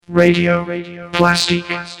Radio Plastic.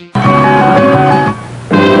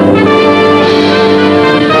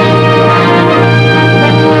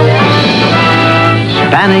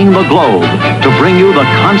 Spanning the globe to bring you the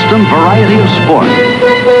constant variety of sport,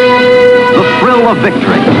 the thrill of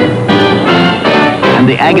victory, and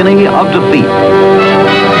the agony of defeat.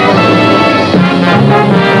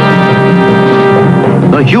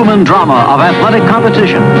 The human drama of athletic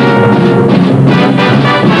competition.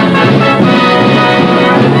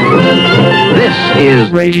 This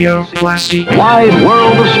is Radio Plastic. Wide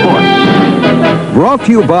World of Sports. Brought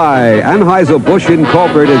to you by Anheuser-Busch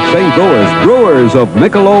Incorporated St. Louis, brewers of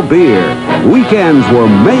Michelob beer. Weekends were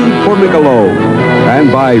made for Michelob.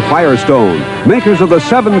 And by Firestone, makers of the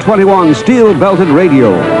 721 steel-belted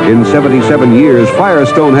radio. In 77 years,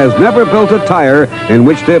 Firestone has never built a tire in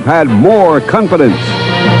which they've had more confidence.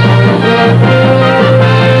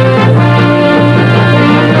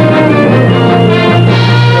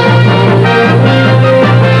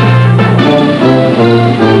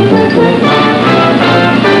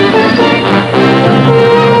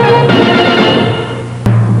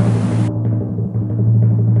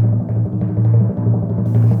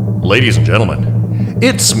 Ladies and gentlemen,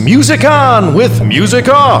 it's Music On with Music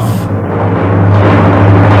Off.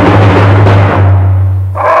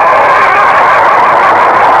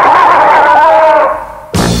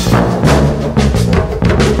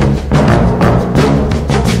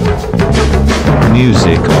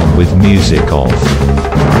 Music On with Music Off.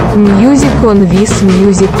 Music On with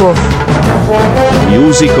Music Off.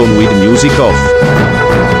 Music On with Music Off.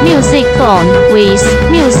 Music On with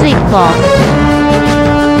Music Off.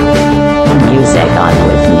 Music On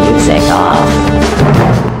with Music Off.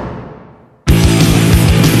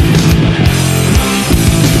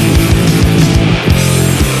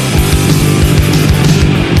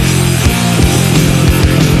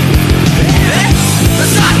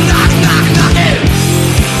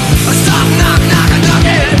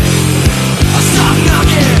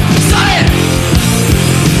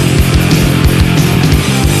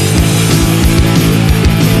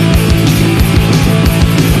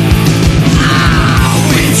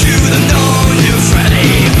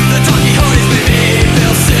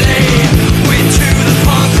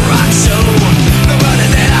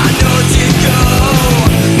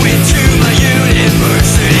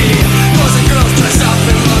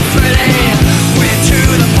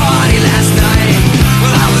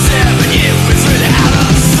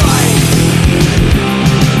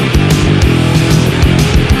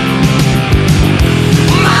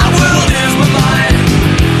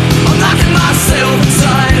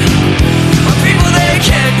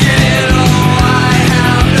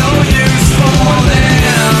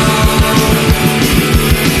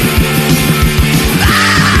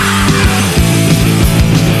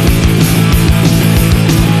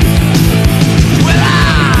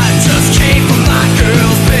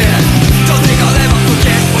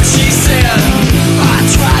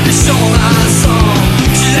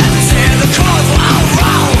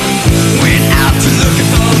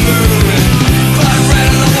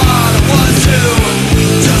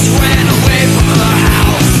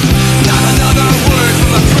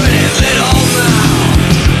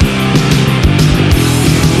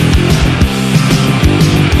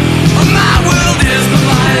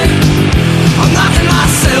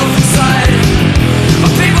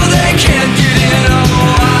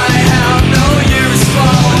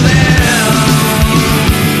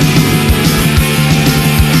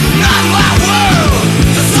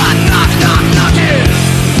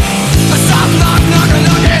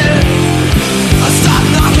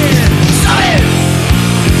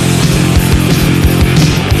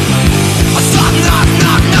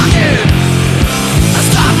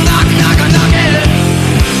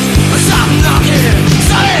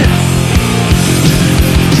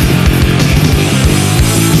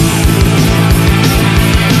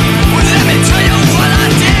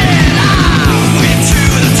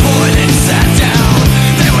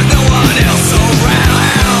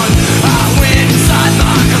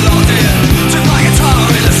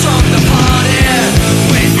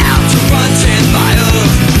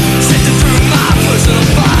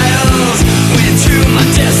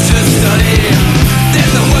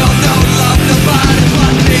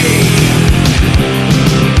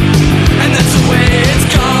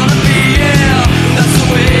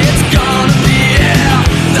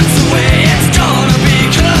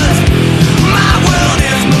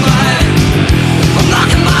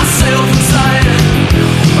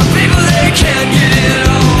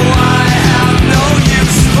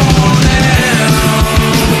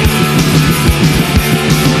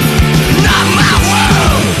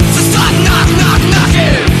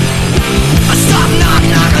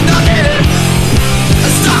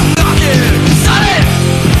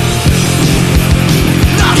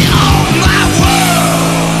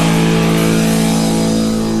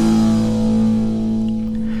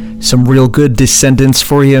 Some real good Descendents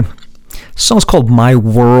for you. The song's called My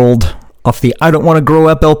World, off the I Don't Want to Grow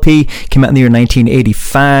Up LP. Came out in the year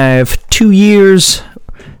 1985. 2 years,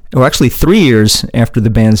 or actually 3 years after the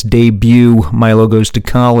band's debut, Milo Goes to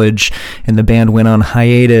College. And the band went on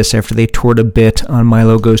hiatus after they toured a bit on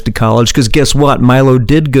Milo Goes to College. Because guess what? Milo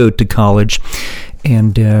did go to college.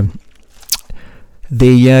 And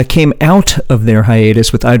they came out of their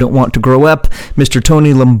hiatus with I Don't Want to Grow Up. Mr.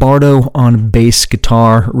 Tony Lombardo on bass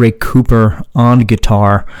guitar, Ray Cooper on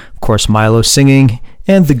guitar, of course Milo singing,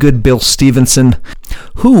 and the good Bill Stevenson,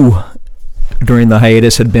 who during the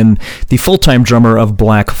hiatus had been the full-time drummer of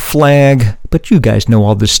Black Flag. But you guys know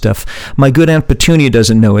all this stuff. My good Aunt Petunia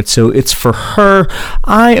doesn't know it, so it's for her.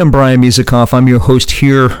 I am Brian Musikoff. I'm your host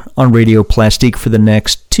here on Radio Plastique for the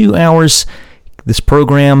next 2 hours. This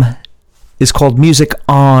program is called Music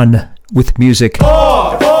On with Music.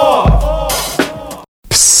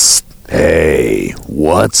 Psst, hey,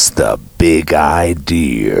 what's the big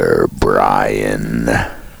idea, Brian?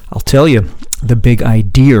 I'll tell you, the big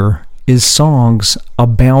idea is songs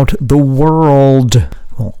about the world.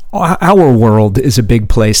 Well, our world is a big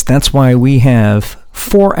place. That's why we have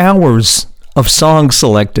 4 hours of songs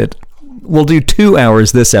selected. We'll do 2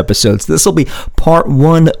 hours this episode. So this will be part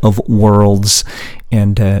 1 of Worlds.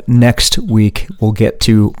 And next week, we'll get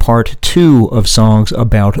to part 2 of songs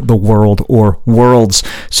about the world or worlds.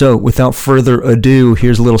 So without further ado,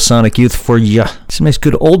 here's a little Sonic Youth for you. Some nice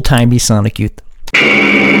good old-timey Sonic Youth.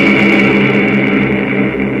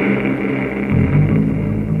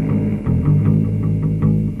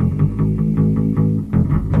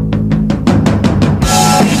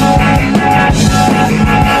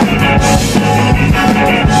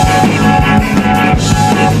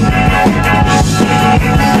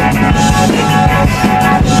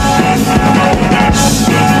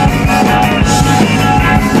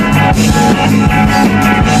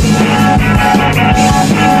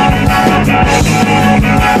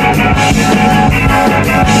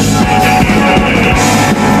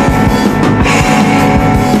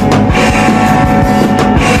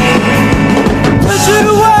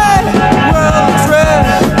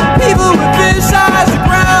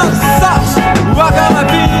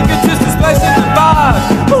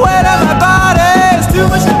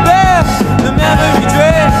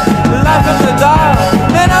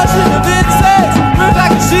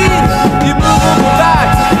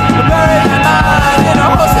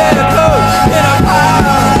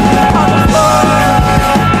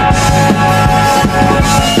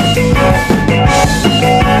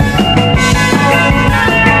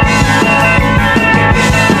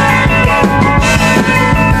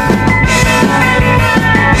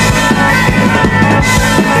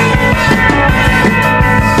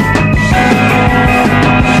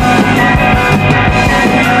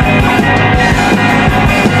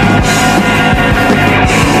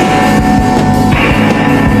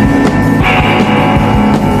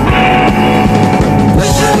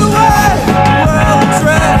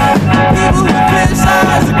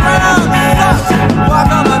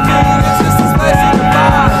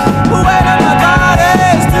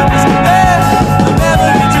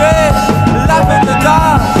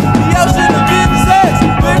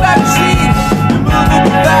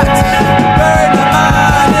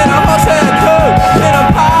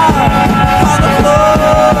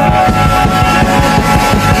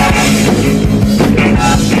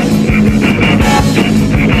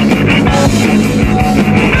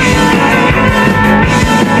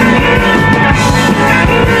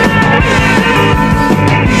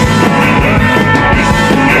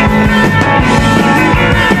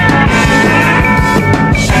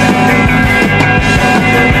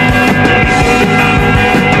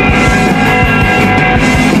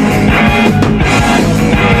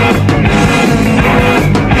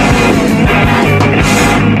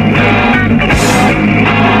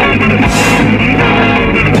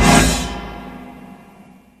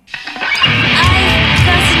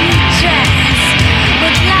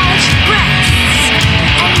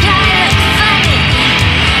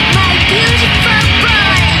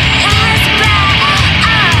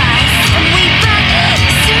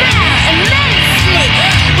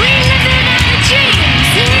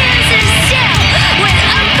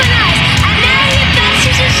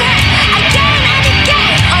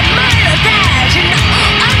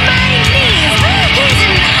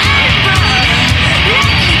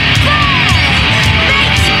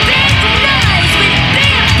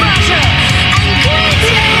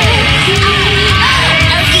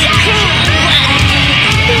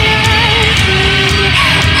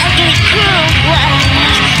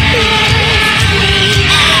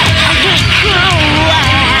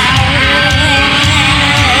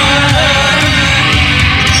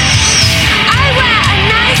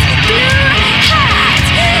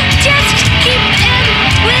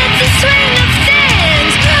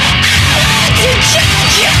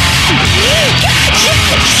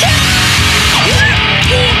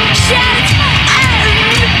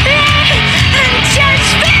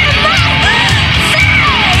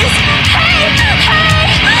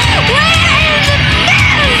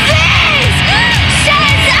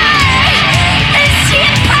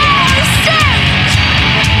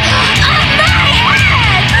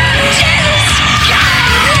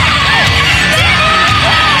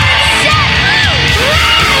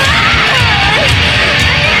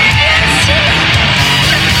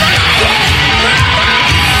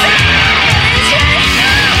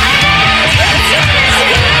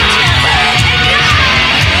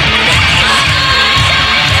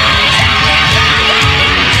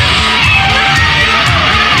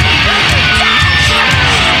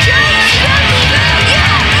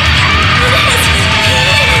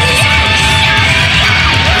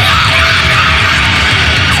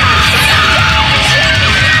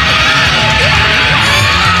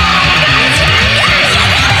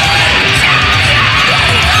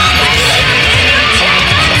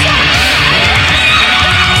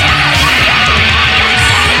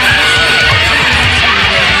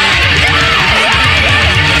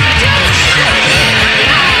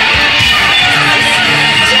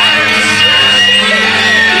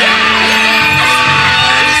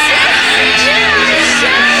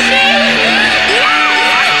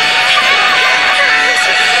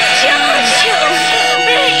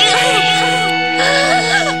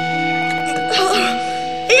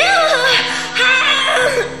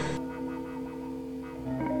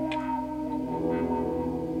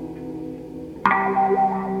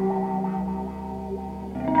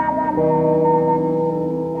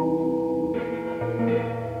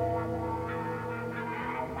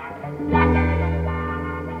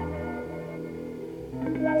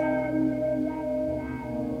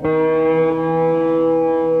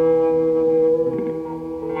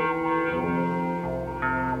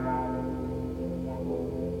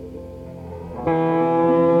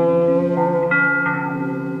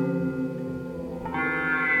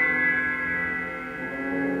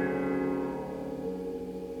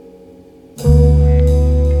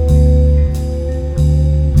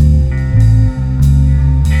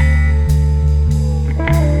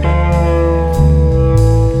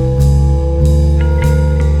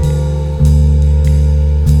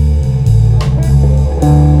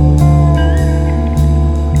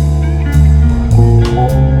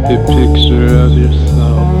 a picture of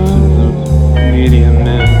yourself in the medium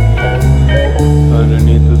man.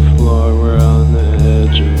 Underneath the floor, we're on the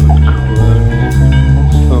edge of a cliff.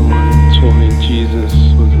 Someone told me Jesus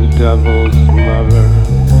was the devil's lover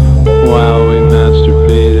while we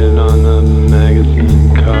masturbated on a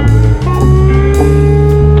magazine cover.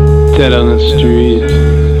 Dead on the street,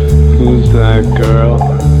 who's that girl?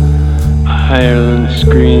 Ireland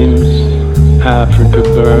screams, Africa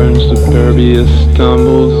burns, Suburbia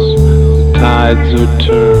stumbles, the tides are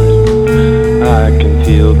turned. I can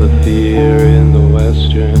feel the fear in the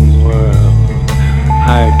Western world.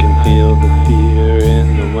 I can feel the fear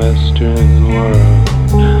in the Western world.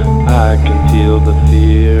 I can feel the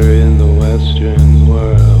fear in the Western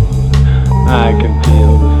world. I can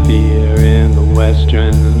feel the fear in the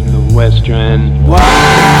Western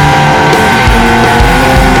world.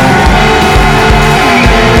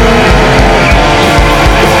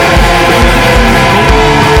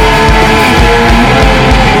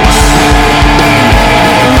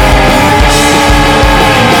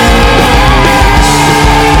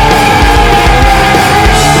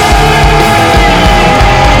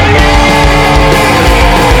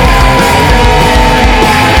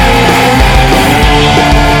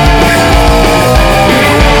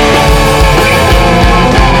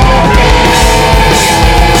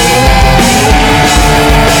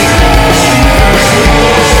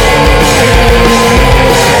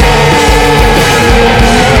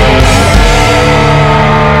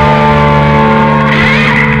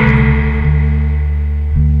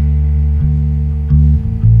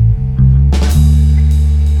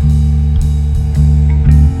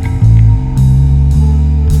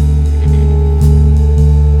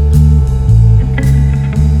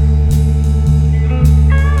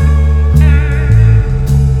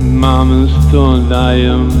 Mama's throwing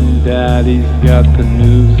volume, daddy's got the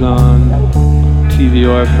news on. TV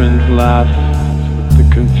orphans laugh at the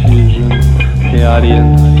confusion. The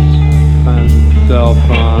audience finds itself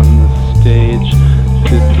on the stage.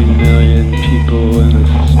 50 million people in a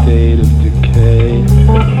state of decay.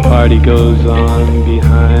 Party goes on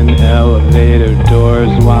behind elevator doors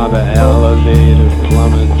while the elevator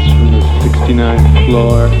plummets from the 69th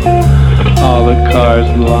floor. All the cars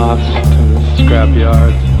lost in the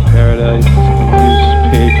scrapyards of paradise.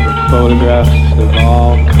 Newspaper photographs have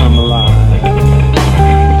all come alive.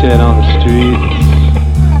 Dead on the streets.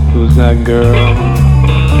 Who's that girl?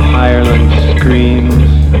 Ireland screams.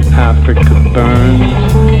 Africa burns.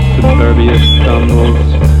 Suburbia stumbles.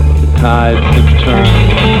 The tides have turned.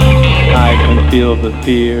 I can feel the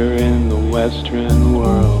fear in the Western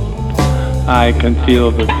world. I can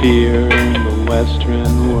feel the fear in the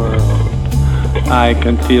Western world. I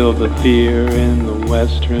can feel the fear in the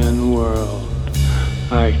Western world.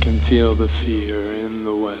 I can feel the fear in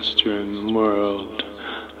the Western world.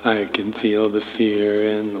 I can feel the fear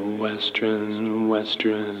in the Western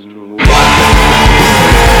world.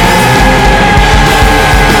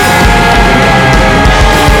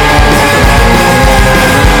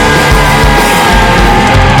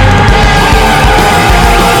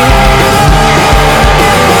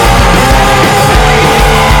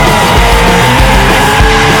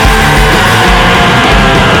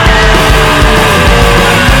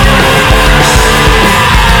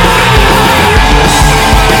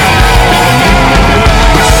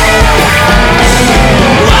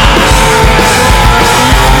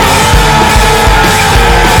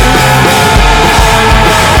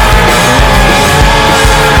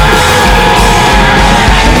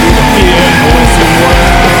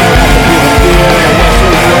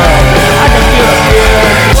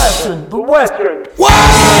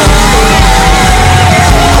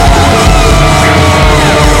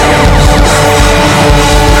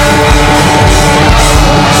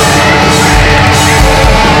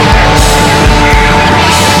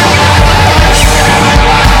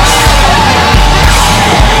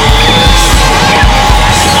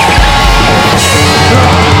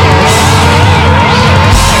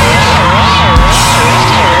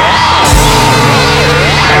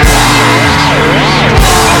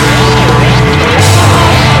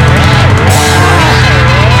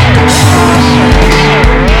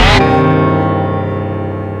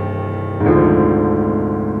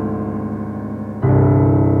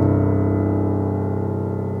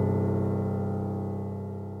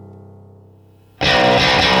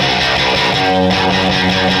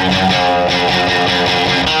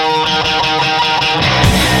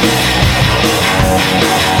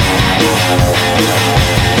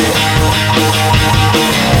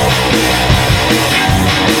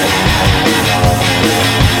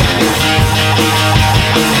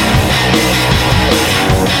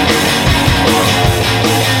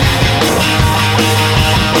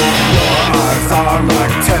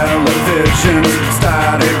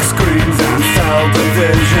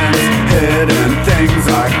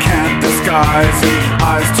 eyes,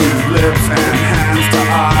 eyes to lips and hands to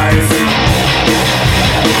eyes.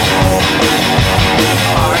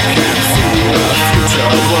 I can see the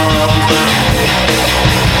future world.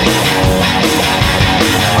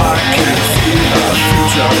 I can see the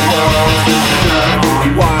future world. Nerve on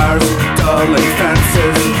wires, dulling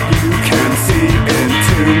fences. You can see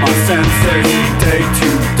into my senses. Day to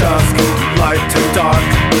dusk, light to dark.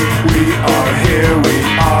 We are here, we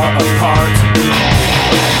are apart.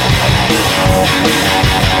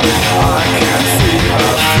 I can see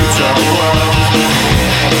a future world.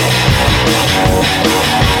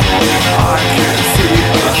 I can see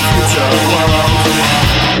a future world.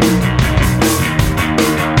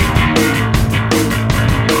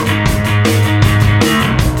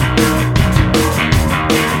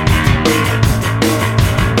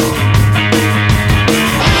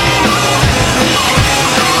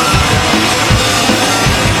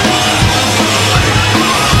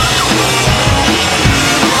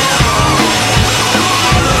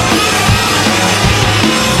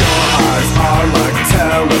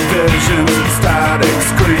 Static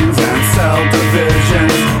screens and cell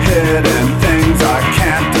divisions, hidden things I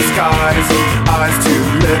can't disguise, eyes to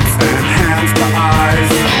lips and hands to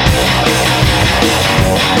eyes.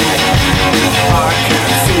 I can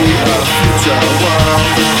see a future world.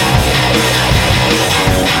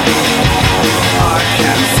 I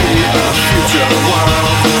can see a future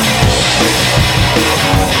world.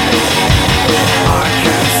 I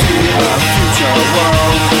can see a future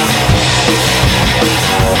world.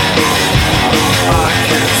 I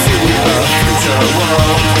can see a future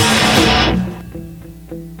world.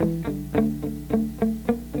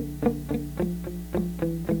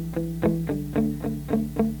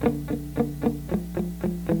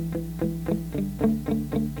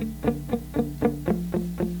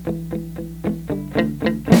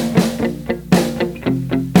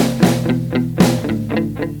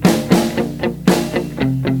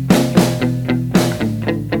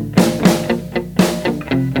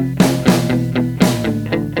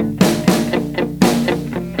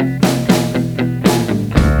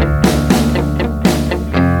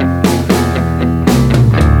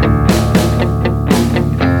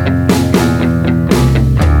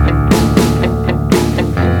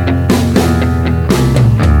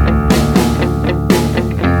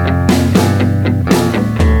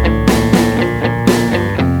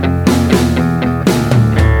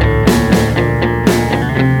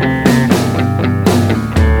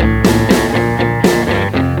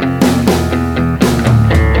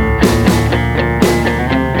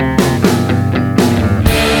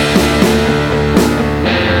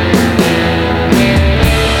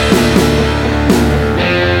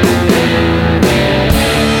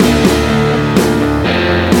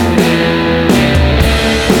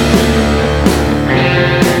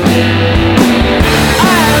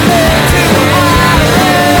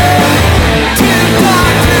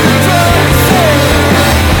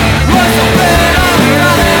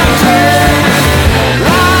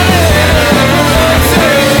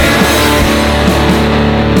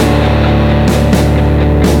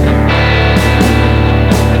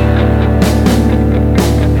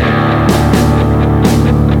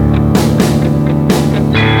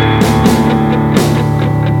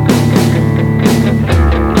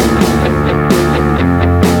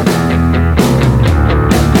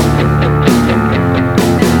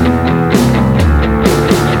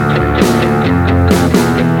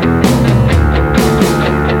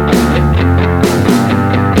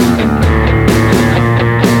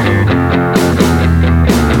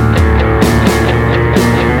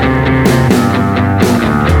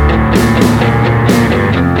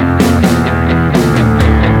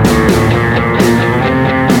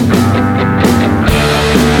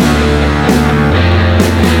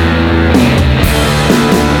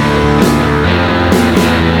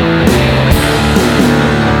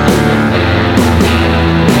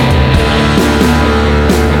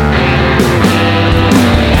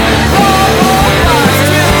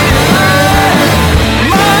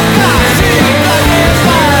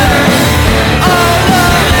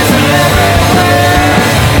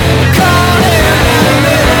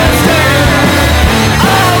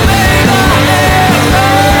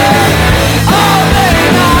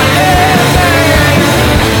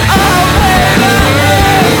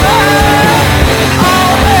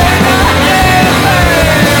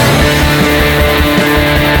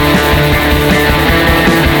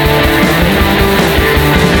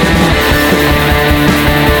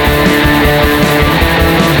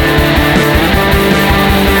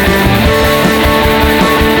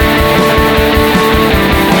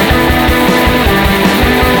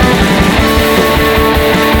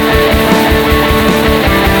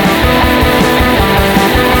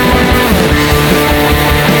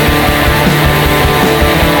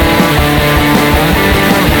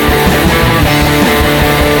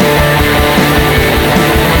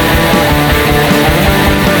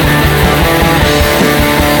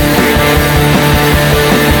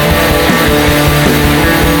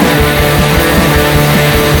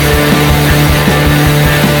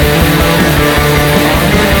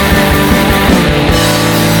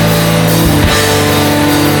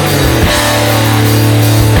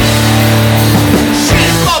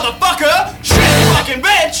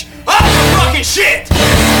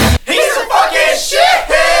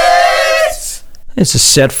 It's a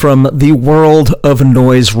set from the world of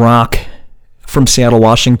noise rock from Seattle,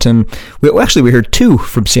 Washington. We heard two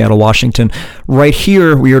from Seattle, Washington. Right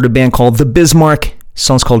here, we heard a band called The Bismarck.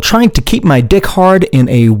 Song's called Trying to Keep My Dick Hard in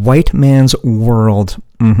a White Man's World.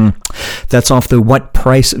 That's off the What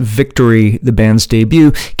Price Victory, the band's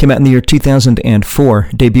debut. Came out in the year 2004.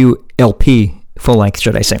 Debut LP, full length,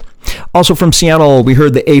 should I say. Also from Seattle, we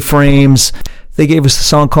heard the A-Frames. They gave us the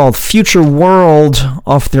song called Future World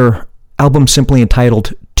off their album simply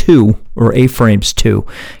entitled 2, or A-Frames 2.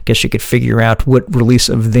 Guess you could figure out what release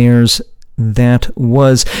of theirs that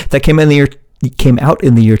was. That came out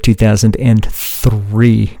in the year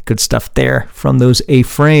 2003. Good stuff there from those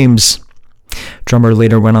A-Frames. Drummer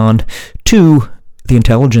later went on to The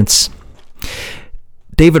Intelligence.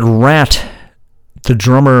 David Ratt, the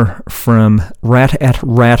drummer from Rat at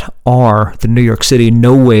Rat R, the New York City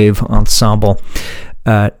no wave ensemble,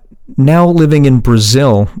 now living in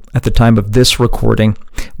Brazil at the time of this recording,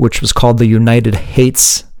 which was called The United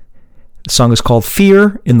Hates. The song is called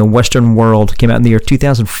Fear in the Western World. It came out in the year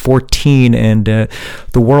 2014, and the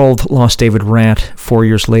world lost David Ratt 4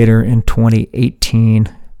 years later in 2018.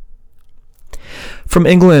 From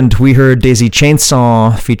England, we heard Daisy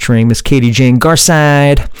Chainsaw featuring Miss Katie Jane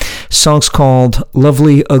Garside. Song's called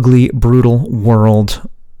Lovely, Ugly, Brutal World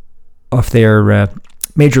off their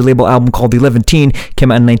major label album called Eleventeen.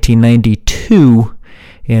 Came out in 1992,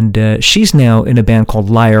 and she's now in a band called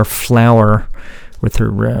Liar Flower with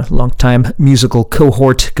her longtime musical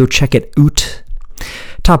cohort. Go check it out.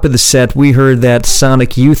 Top of the set, we heard that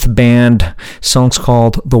Sonic Youth band. Song's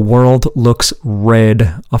called The World Looks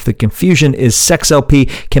Red off the Confusion Is Sex LP.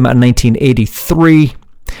 Came out in 1983.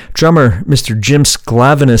 Drummer Mr. Jim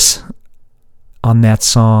Sclavinus on that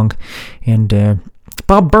song. And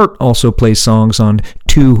Bob Burt also plays songs on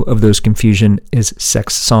 2 of those Confusion Is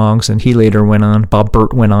Sex songs, and Bob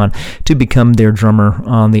Burt went on to become their drummer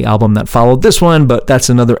on the album that followed this one, but that's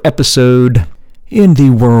another episode in the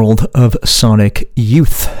world of Sonic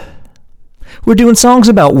Youth. We're doing songs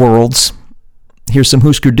about worlds. Here's some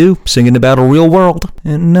Husker Du singing about a real world.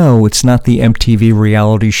 And no, it's not the MTV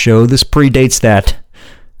reality show. This predates that.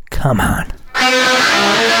 Come on.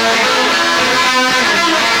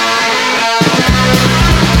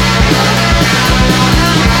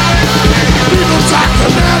 People talk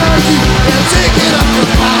of anarchy and take it up for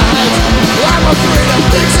fight. I'm afraid of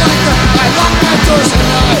things like that. I lock my doors at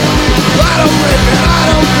night. I don't rape and I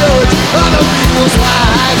don't pillage other people's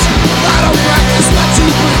lives. I don't practice what you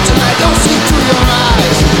preach and I don't see through your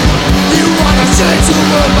eyes. You wanna change the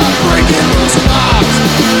world by breaking rules and laws.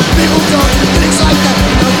 People don't do things like that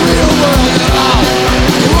in the real world at all.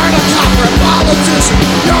 You aren't a cop or a politician,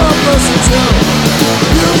 you're a person too.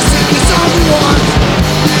 You can sing the song you want.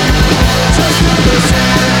 Just listen.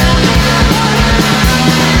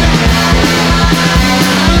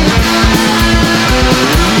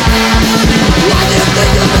 Why do you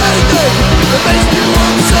think of anything that makes people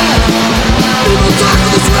upset? People talk of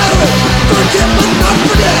this rhetoric, forget but not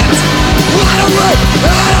forget. I don't rape,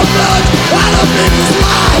 I don't pillage, I don't people's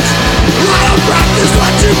lives. I don't practice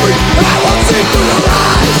what you preach, and I won't see through your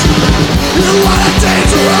eyes. You wanna change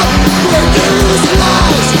the world, breaking rules and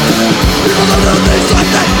laws. People don't do things like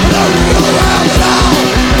that in the real world at all.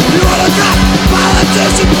 You wanna cop,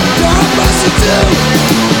 politician, you're a person too.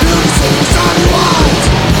 You can sing the song you want.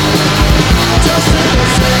 Just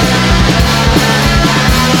listen.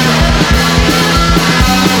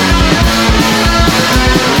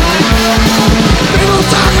 People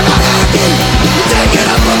talk about anarchy, you take it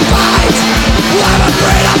up and fight. I'm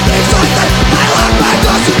afraid of things like that. I lock my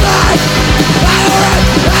doors at night. I don't rape,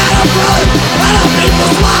 I don't pillage, I don't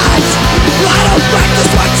people's lives. I don't practice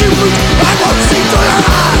what you preach, I won't see through your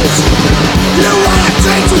eyes. You wanna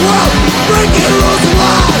change the world, breaking rules and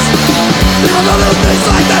laws. People don't do things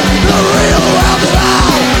like that in the real world at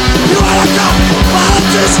all. You wanna go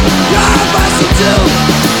politician, you're a person too.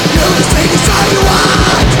 You can sing the song you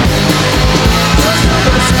want. Just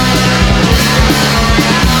listen.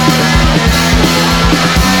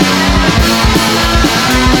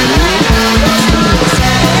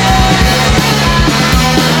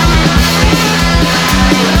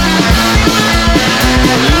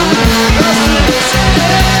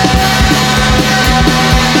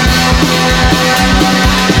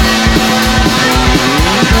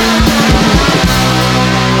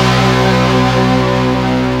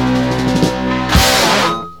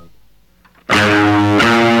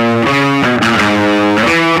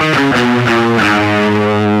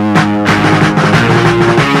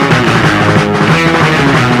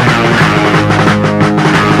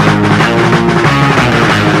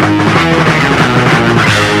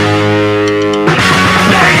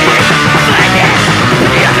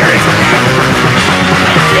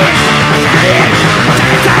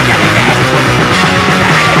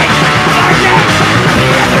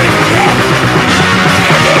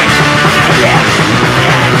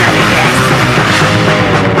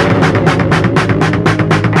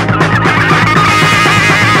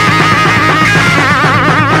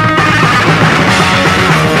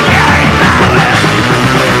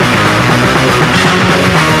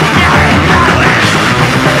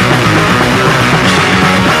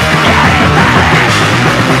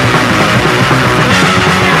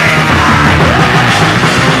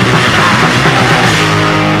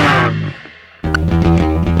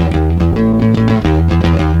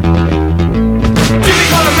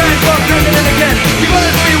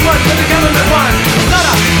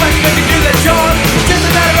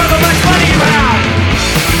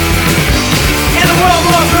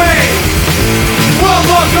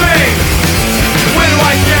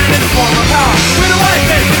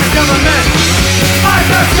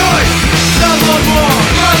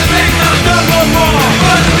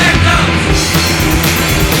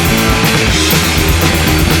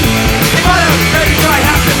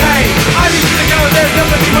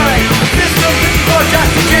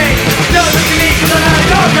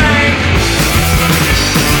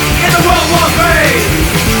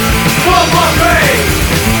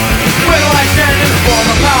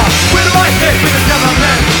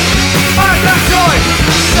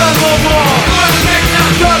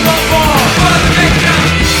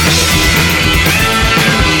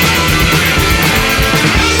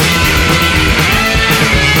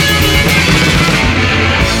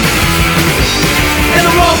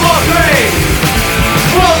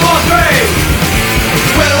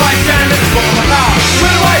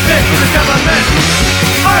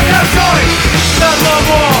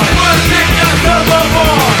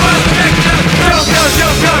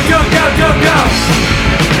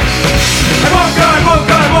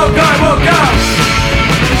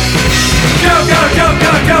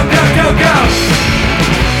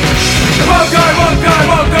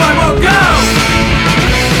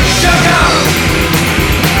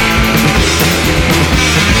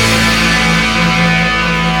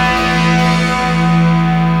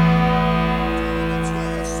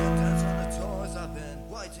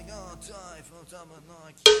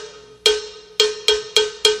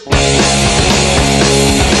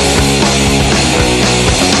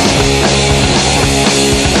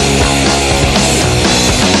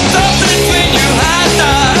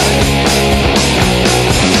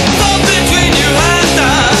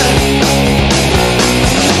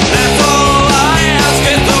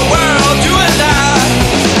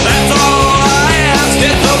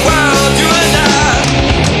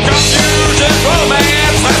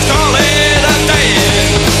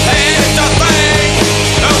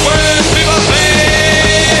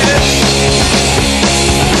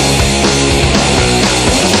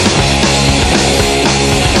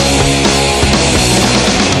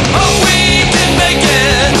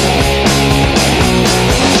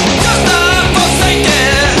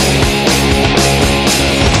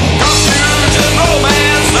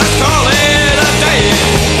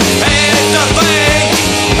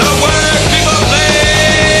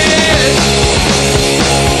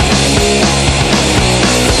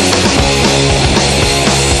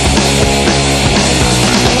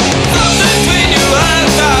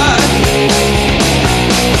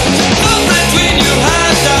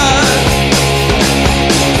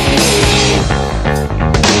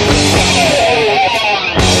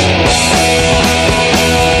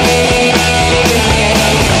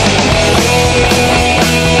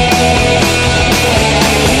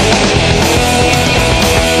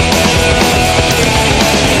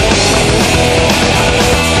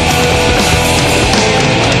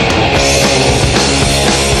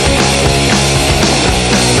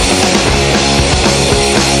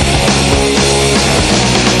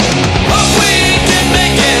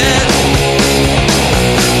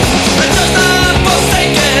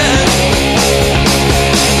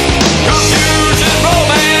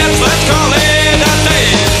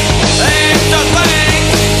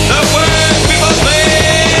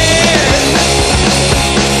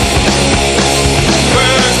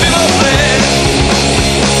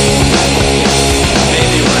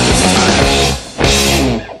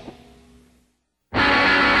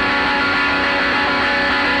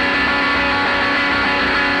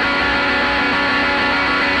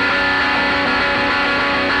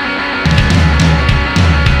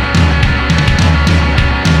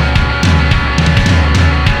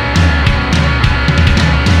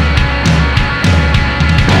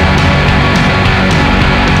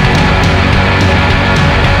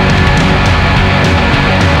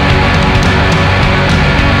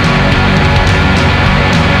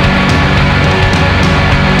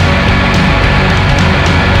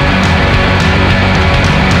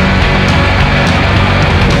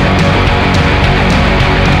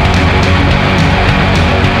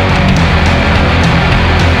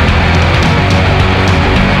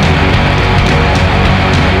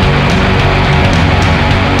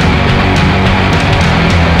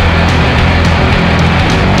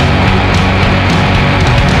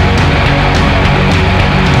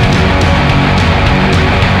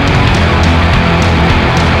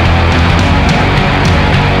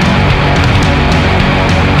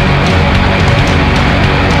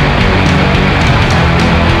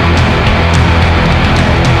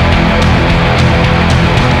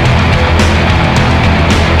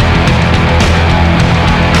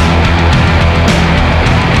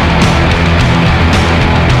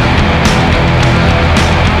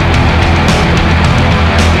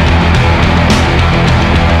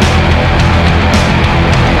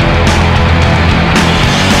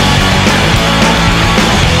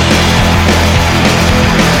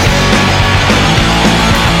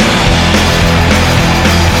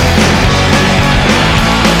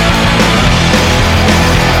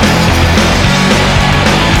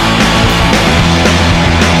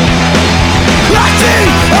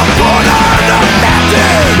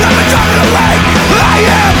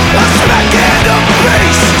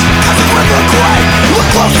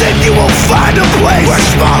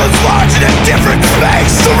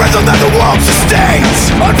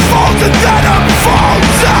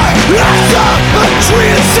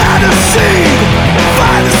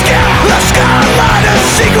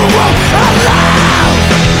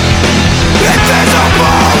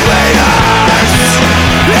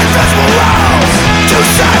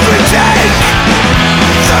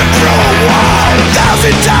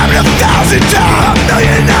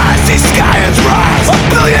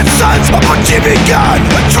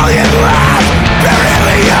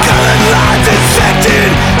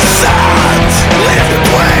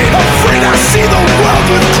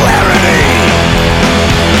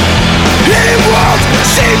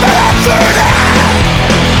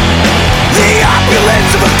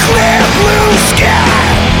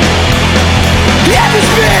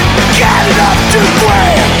 Got enough to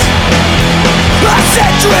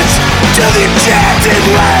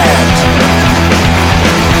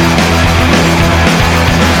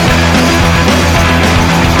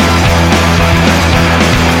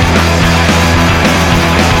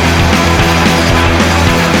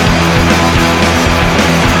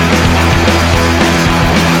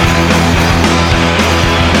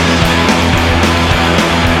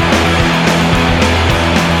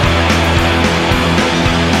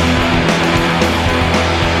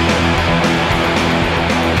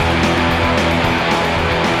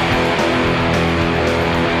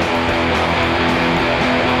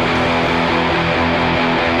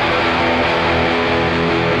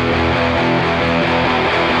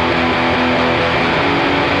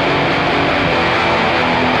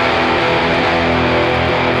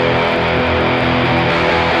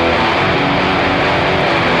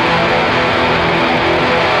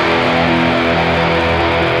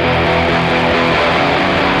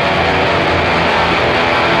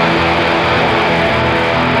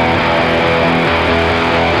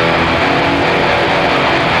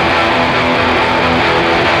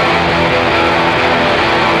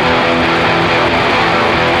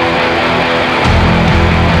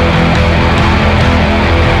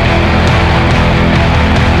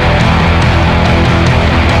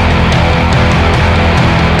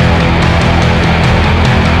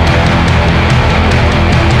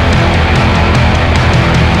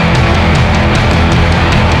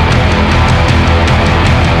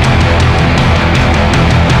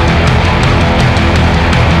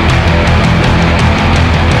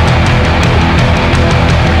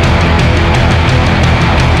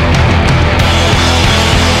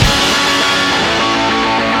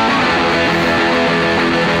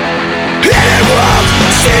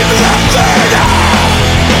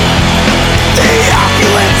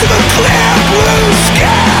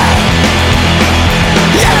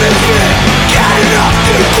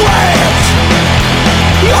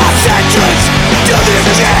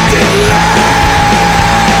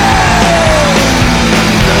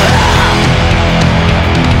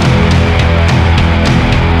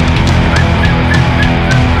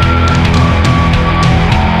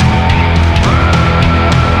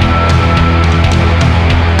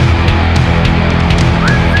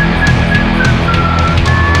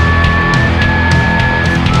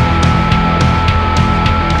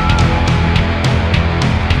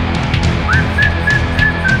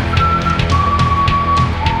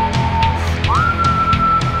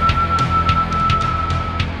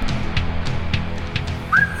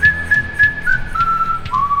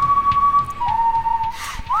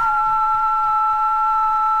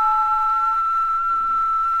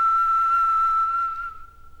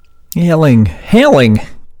Hailing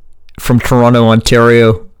from Toronto,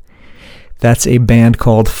 Ontario. That's a band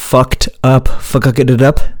called Fucked Up.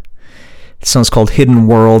 The song's called Hidden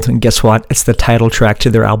World, and guess what? It's the title track to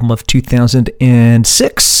their album of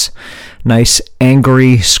 2006. Nice,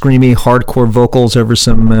 angry, screamy, hardcore vocals over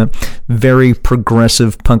some very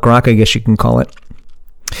progressive punk rock, I guess you can call it.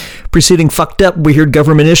 Preceding Fucked Up, we heard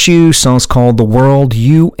Government Issue, songs called The World,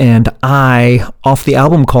 You and I, off the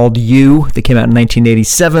album called You, that came out in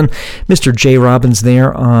 1987. Mr. J. Robbins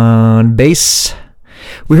there on bass.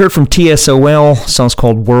 We heard from TSOL, songs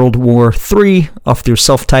called World War III, off their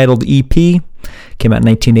self-titled EP, came out in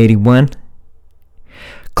 1981.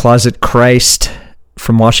 Closet Christ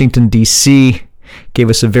from Washington, D.C., gave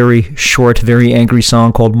us a very short, very angry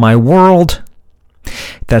song called My World.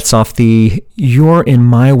 That's off the You're in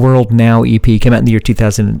My World Now EP, came out in the year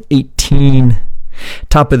 2018.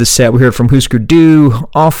 Top of the set, we heard from Husker Du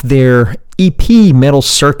off their EP Metal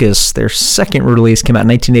Circus. Their second release came out in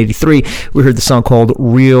 1983. We heard the song called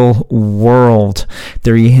Real World.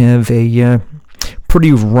 There you have a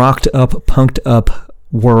pretty rocked up, punked up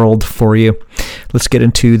world for you. Let's get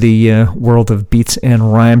into the world of beats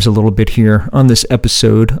and rhymes a little bit here on this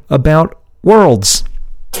episode about worlds.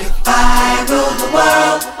 If I rule the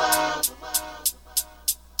world,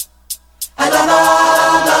 I love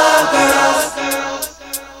all the girls,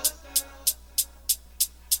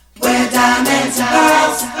 wear diamonds and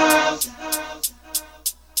pearls.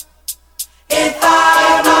 If I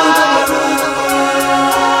rule the world.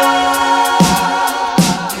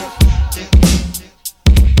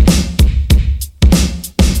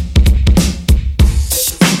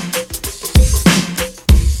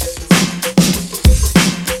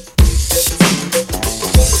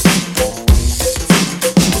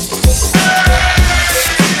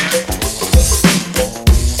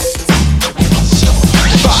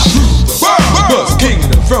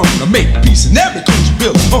 Make peace in every country,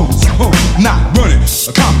 build homes, not running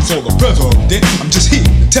a Congress or the president. I'm just here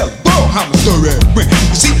to tell the world how my story went.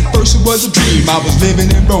 You see, first it was a dream, I was living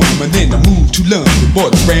in Rome, and then I moved to London,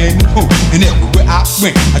 bought a brand new home. And everywhere I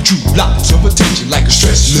went, I drew lots of attention, like a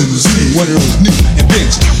stretch limousine, one of those new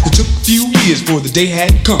inventions. It took a few years for the day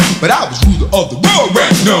had come, but I was ruler of the world,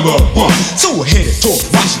 ranked number one. So I headed toward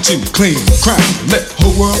Washington to claim the crown, and let the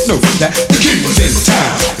whole world know that the king was in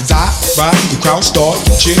town. As I ride, the crowd started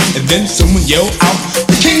to cheer, and then someone yelled out,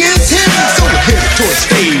 "The king is here!" So I headed toward the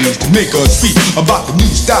stage to make a speech about the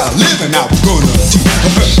new style of living I was gonna teach.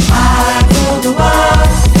 I rule the world.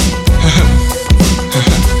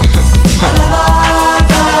 I love all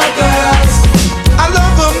the girls. I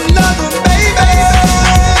love them, baby.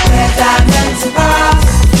 Wear diamonds and pearls.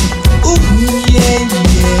 Ooh, yeah,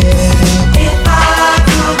 yeah. If I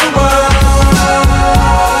rule the world.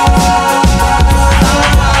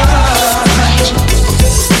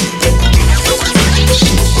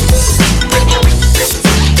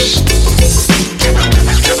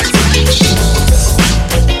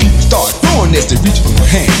 As they reached for my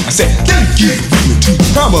hand, I said, thank you to the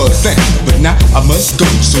promised land. But now I must go,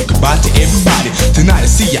 so goodbye to everybody. Tonight I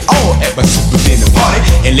see you all at my super dinner party.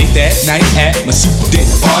 And late that night at my super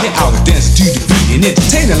dinner party, I was dancing to the beat and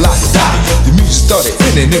entertaining a lot of dotty. The music started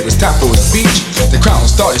ending, it was time for a speech. The crowd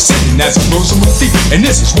started singing as I rose on my feet. And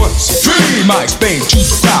this is once a dream, I explained to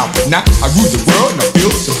the crowd. But now I rule the world and I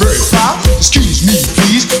feel so very proud. Excuse me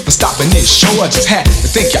please for stopping this show, I just had to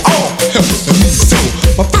thank you all for helping me so.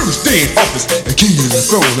 My first day in office, the king of the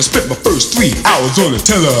throne. I spent my first 3 hours on the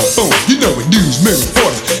telephone. You know what newsmen,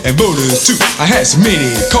 reporters, and voters too. I had so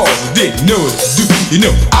many calls I didn't know what to do. You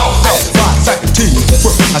know, all that advice I continued to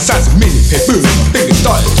work. I signed so many papers, my fingers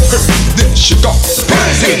started to hurt. Then I shook off the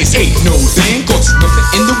pen. This ain't no thing, cause there's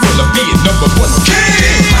nothing in the world of being number one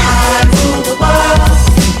king. I rule the world.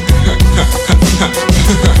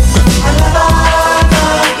 I love all the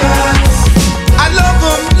girls. I love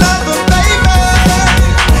them, baby.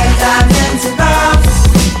 Wear diamonds and pearls.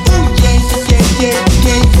 Ooh, yeah.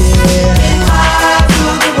 If I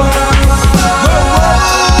rule the world.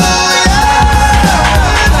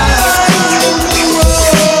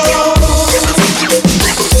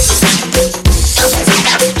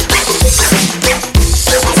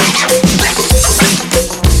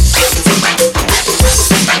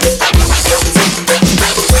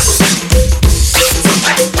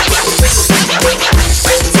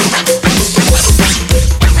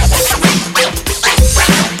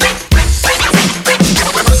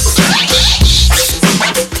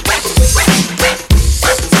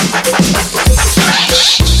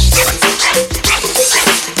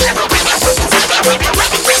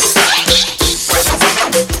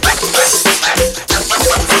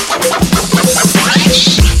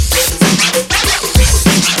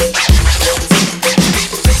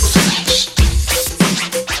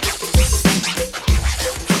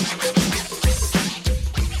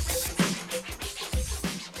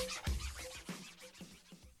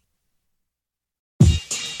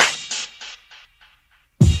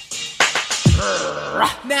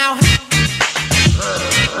 Now,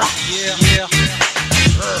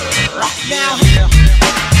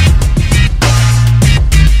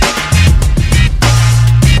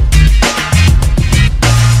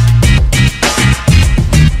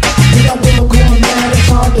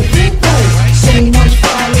 hard to think right. So much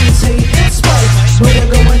violence, hate and spite. Murder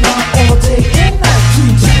going on all day and night.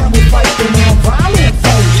 2 times we fight the non-violent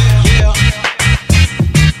fight.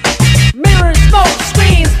 Mirrors, smoke,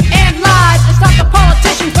 screens, and lies. It's not the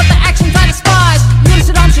politicians, but the actions I despise.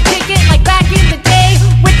 Unison arms should kick it like back in the day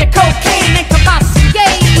with the cocaine and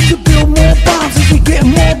Cavassier. We should build more bombs as we get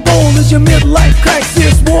more bold. As your midlife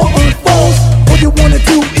crisis war unfolds. All you wanna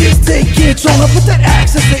do is take control. Put that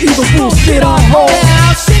access to evil bullshit on hold.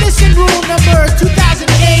 Now, citizen rule number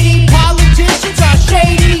 2080. Politicians are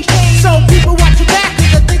shady. So people watch your back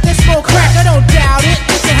cause they think they smoke crack. I don't doubt it,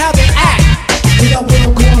 look at how they act. We got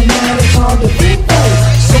world going mad, it's hard to think right.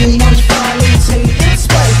 So much violence, hate and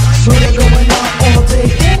spite. Murder going on all day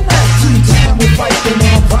and night. 2 times we fight the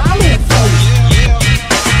non-violent fight.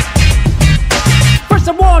 First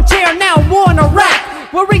a war on terror, now war in Iraq.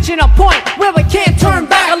 We're reaching a point where we can't turn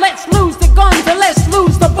back. Let's lose the guns and let's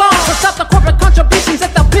lose the bombs. So stop the corporate contributions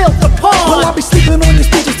that they'll build upon. Well, I'll be sleeping on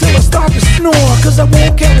these beaches till I start to snore. Cause I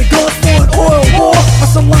won't carry guns for an oil war.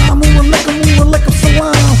 Assalamu alaikum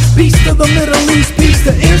salam. Peace to the Middle East, peace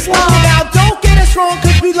to Islam. Now don't get us wrong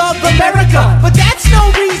cause we love America, but that's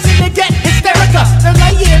no reason to get hysterical. They're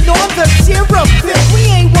laying on the syrup fit. We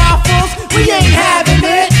ain't waffles, we ain't having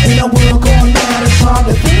it. In a world going mad, it's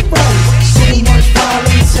hard to think right. So much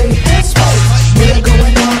violence, hate and spite. We're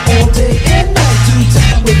going on all day and night. 2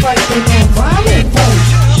 times we fight the non-violent fight.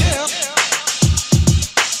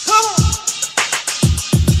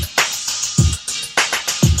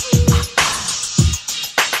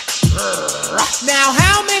 Now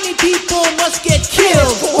how many people must get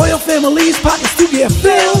killed for oil families' pockets to get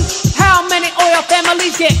filled? How many oil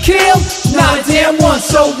families get killed? Not a damn one,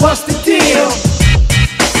 so what's the deal?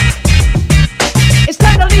 It's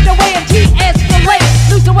time to lead the way and de-escalate.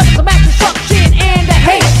 Lose the weapons of mass destruction and the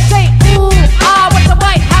hate. Say ooh, what's the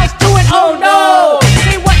White House doing? Oh no!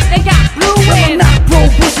 Say what they got brewing. I'm not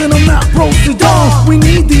pro-Bush and I'm not pro-Saddam. We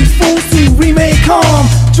need these fools to remain calm.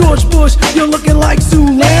 George Bush, you're looking like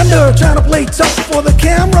Zoolander, trying to play tough for the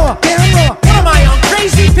camera. What am I on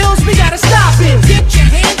crazy pills? We gotta stop it. Get your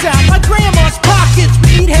hands out my grandma's pockets.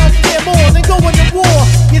 We need health care more than going to war.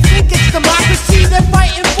 You think it's democracy they're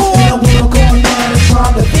fighting for? In a world going mad, it's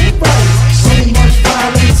hard to think right. So much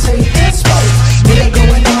violence, hate and spite. We're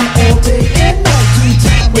going on all day and night. 2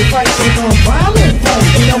 times we fight the non-violent fight.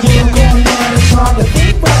 In a world going mad, it's hard to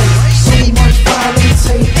think right. So much violence,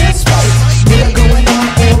 hate and spite. We're going on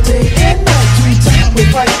all day and night. 2 times we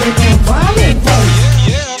fight the non-violent fight.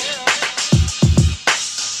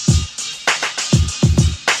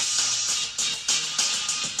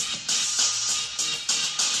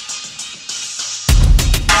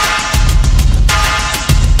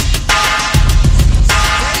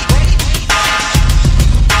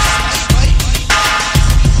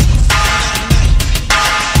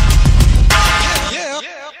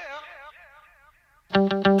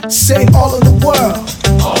 Say all of the world.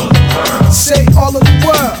 Say all of the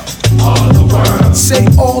world. Say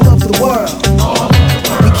all of the world.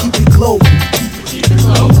 We keep it global.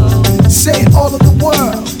 Say all of the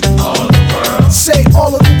world. Say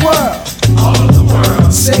all of the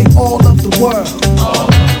world. Say all of the world.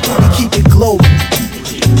 We keep it global.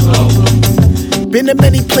 Been to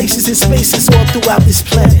many places and spaces all throughout this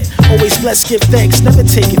planet. Always blessed, give thanks, never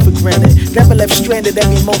take it for granted. Never left stranded,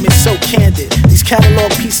 every moment so candid. These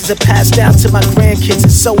catalog pieces are passed down to my grandkids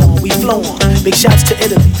and so on. We flow on. Big shouts to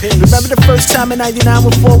Italy. Remember the first time in '99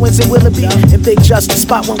 with 4 wins in Willoughby? And Big Justice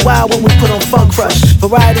spot went wild when we put on Funk Crush.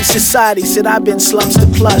 Variety Society said I've been slums to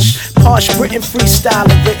plush. Posh Britain freestyle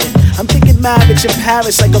written. I'm thinking marriage in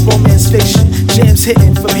Paris like a romance fiction. Jams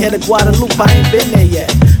hitting from here to Guadeloupe, I ain't been there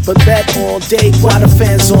yet. But bet all day, Guada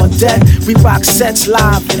fans on deck. We rock sets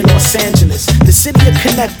live in Los Angeles, the city of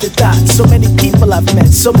connected dots. So many people I've met,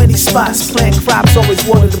 so many spots. Plant crops, always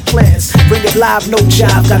water the plants. Bring it live, no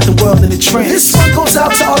job, got the world in a trance. This one goes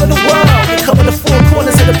out to all of the world. We cover the 4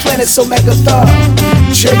 corners of the planet, so mega thorough.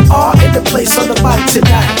 JR in the place on the mic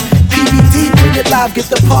tonight. PVD, bring it live, get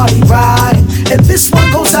the party right. And this one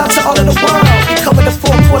goes out to all of the world. We cover the 4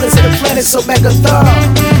 corners of the planet, so mega thorough.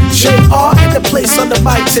 JR in the place on the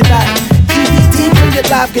mic tonight. PVD, bring it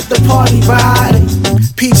live, get the party right.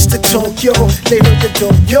 Peace to Tokyo, they heard the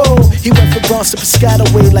dope, yo. He went from Bronx to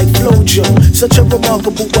Piscataway like Flojo. Such a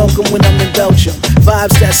remarkable welcome when I'm in Belgium.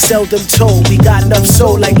 Vibes that seldom told. We got enough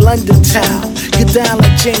soul like London town. Get down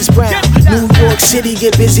like James Brown. New York City,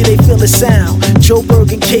 get busy, they feel the sound.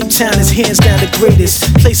 Joburg and Cape Town is hands down the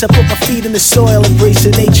greatest place. I put my feet in the soil,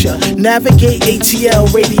 embracing nature. Navigate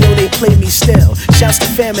ATL radio, they play me still. Shouts to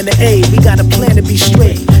fam in the A, we got a plan to be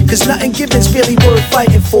straight. Cause nothing given's really worth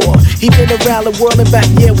fighting for. He been around the world and back,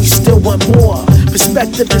 yeah, we still want more.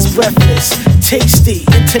 Perspective is breathless, tasty,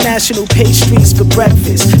 international pastries for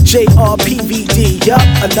breakfast. JR PVD, yup,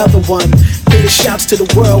 another one. Biggest shouts to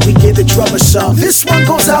the world, we give the drummer some. This one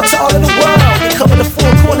goes out to all of the world. We cover the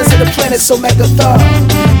four corners of the planet, so mega thorough.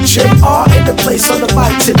 JR in the place on the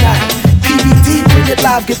mic tonight. PVD, bring it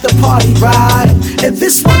live, get the party right. And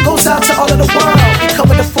this one goes out to all of the world. We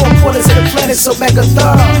cover the four corners of the planet, so mega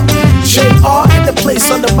thorough. JR in the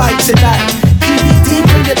place on the mic tonight. PVD,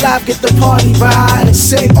 bring it live, get the party right.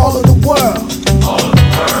 Say all of the world. All of the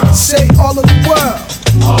world. Say all of the world.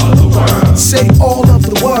 All of the world. Say all of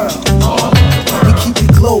the world. All of the world. We keep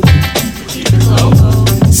it global. We keep it global.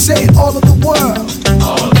 Say all of the world.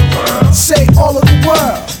 All of the world. Say all of the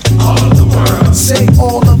world. All of the world. Say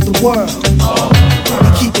all of the world. All of the world. We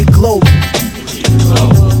keep it global. We keep it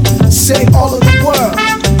global. Say all of the world.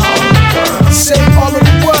 All of the world. Say all of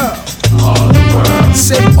the world. All of the world.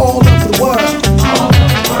 Say all of the world. All of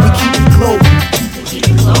the world. We keep it global. We keep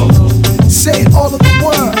it global. Say all of the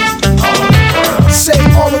world. All of the world. Say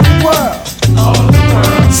all of the world. All of the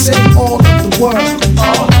world. Say all of the world.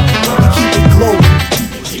 All of the world. We keep it global.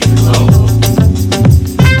 We keep it global.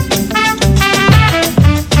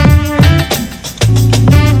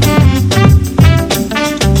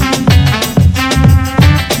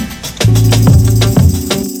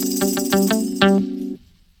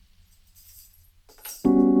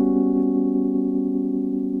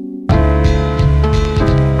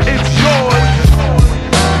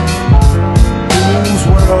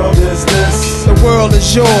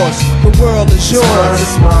 Yours, the world is yours.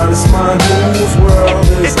 It's mine, it's mine, whose world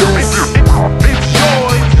is this? It's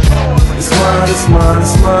yours. It's mine, it's mine,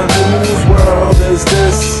 it's mine, whose world is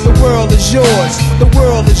this? The world is yours, the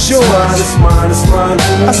world is yours. It's mine, it's mine, it's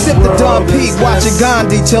mine, I sip the Don Pete, watching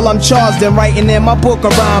Gandhi till I'm charged and writing in my book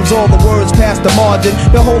of rhymes. All the words past the margin,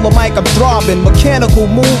 the whole of mic I'm throbbing. Mechanical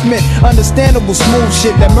movement, understandable smooth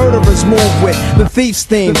shit that murderers move with. The thief's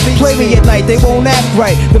theme, play me at night, they won't act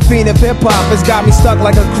right. The fiend of hip hop has got me stuck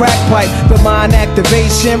like a crack pipe. The mind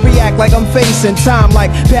activation, react like I'm facing time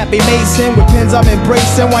like Pappy Mason. With pins I'm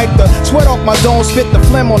embracing, wipe the sweat off my dome, spit the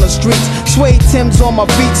phlegm on the streets. Suede Timbs on my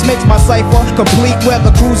beats makes my cipher complete.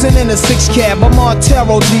 Weather cruising in a 6 cab, I'm on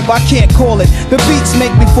Montero Jeep, I can't call it. The beats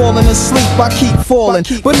make me falling asleep, I keep falling,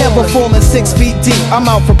 but never falling 6 feet deep. I'm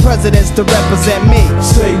out for presidents to represent me.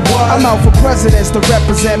 Say what? I'm out for presidents to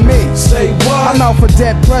represent me. Say what? I'm out for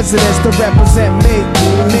dead presidents to represent me.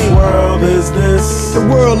 Whose world is this? The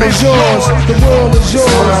world is yours. The world is yours.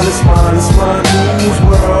 It's mine, it's mine, it's mine. Whose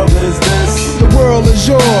world is this? The world is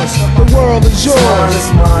yours. The world is yours.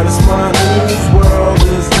 It's mine, it's mine, it's mine. Whose world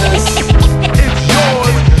is this? It's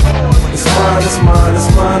yours. It's mine, it's mine, it's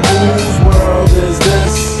mine. Whose world is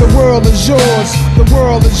this? The world is yours. The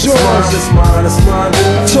world is yours. It's mine, it's mine, it's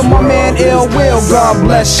mine. To my man Ill Will, God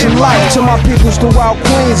bless your life. To my peoples throughout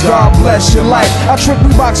Queens, God bless your life. I trick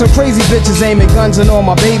Reeboks and crazy bitches, aiming guns and all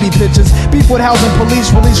my baby pictures. Beef with housing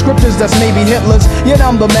police, release scriptures that's maybe Hitler's. Yet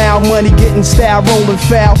I'm the mal money, getting style, rolling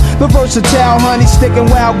foul. The versatile honey, sticking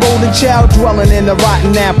wild, golden child, dwelling in the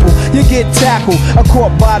rotten apple. You get tackled,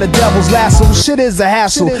 caught by the devil's lasso. Shit is a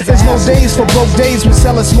hassle. There's no days for broke days. We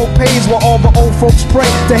selling smoke pays while all the old folks pray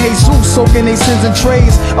to Jesus, soaking their sins in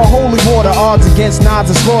trays. A holy water, odds against nods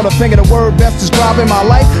and slaughter. Finger the word best describing my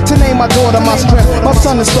life. To name my daughter my strength. My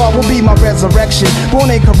son and star will be my resurrection. Born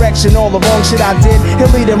in correction, all the wrong shit I did,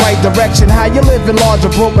 he'll lead in right direction. How you living large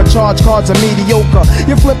or broke, or charge cards are mediocre.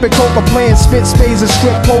 You flipping coca, playing spit spades and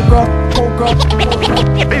strip poker.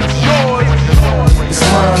 It's yours. It's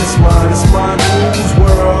mine, it's mine, it's mine. Whose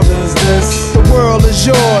world is this? The world is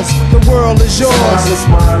yours. The world is yours. It's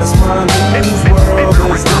mine, it's mine, it's mine. Whose world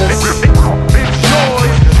is this? It's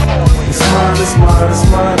yours. It's mine, it's mine, it's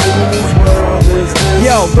mine. Whose world is this?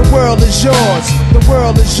 Yo, the world is yours. The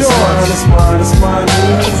world is yours. It's mine, it's mine, it's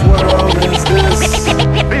mine. Whose world is this?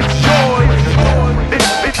 It's yours.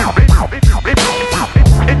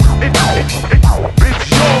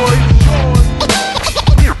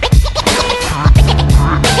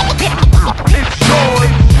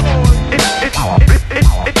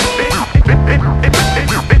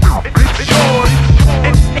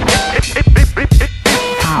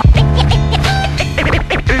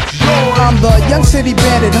 Young city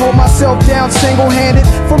band myself down single-handed.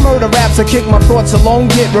 For murder raps, I kick my thoughts alone,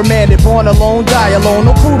 get remanded. Born alone, die alone.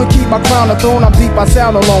 No crew to keep my crown a throne. I'm deep, I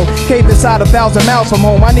sound alone. Cave inside 1,000 miles from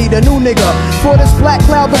home. I need a new nigga for this black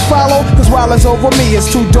cloud to follow. Cause while it's over me,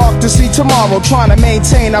 it's too dark to see tomorrow. Trying to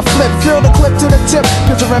maintain, I flip, fill the clip to the tip.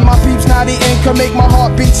 Picturing my peeps, now the ink can make my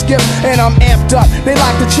heartbeat skip. And I'm amped up, they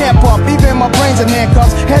like to champ up. Even my brains in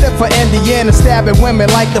handcuffs. Headed for Indiana, stabbing women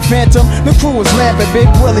like the Phantom. The crew is laughing, Big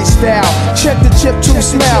Willie style. Check the chip to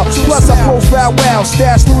smell. Plus I profile wow.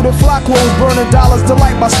 Stash through the flock clothes, burning dollars to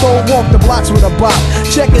light my stove. Walk the blocks with a bop.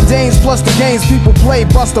 Checking dames plus the games people play.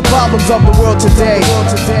 Bust the problems of the world today.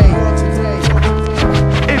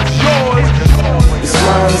 It's yours. It's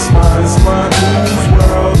mine, it's mine, it's mine. Whose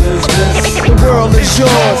world is this? The world is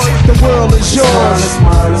yours. The world is yours. It's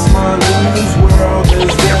mine, it's mine, it's mine. Whose world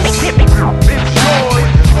is this? It's yours.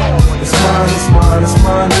 It's mine, it's mine, it's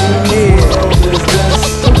mine. Whose world is this?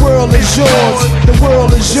 The world is yours. The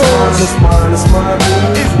world is yours. It's mine, it's mine,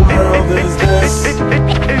 whose world is this?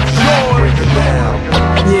 It's yours.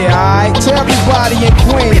 Yeah, alright. To everybody in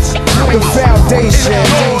Queens, the foundation.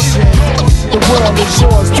 The world is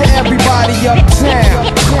yours. To everybody uptown,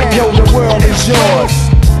 yo, the world is yours.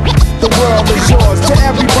 The world is yours. To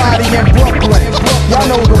everybody in Brooklyn, y'all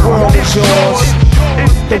know the world is yours.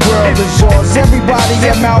 The world is yours. Everybody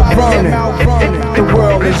in Mount Vernon, the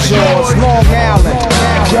world is yours. Long Island,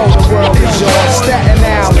 yo, the world is yours. Staten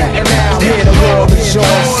Island, yeah, the world is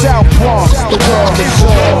yours. South Bronx, the world is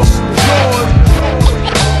yours.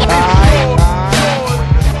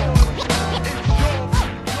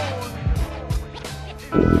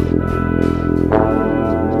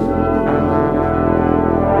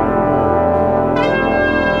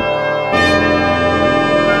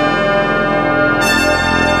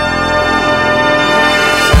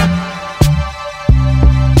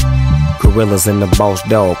 Gorillas in the Boss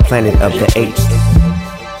Dog, Planet of the Apes.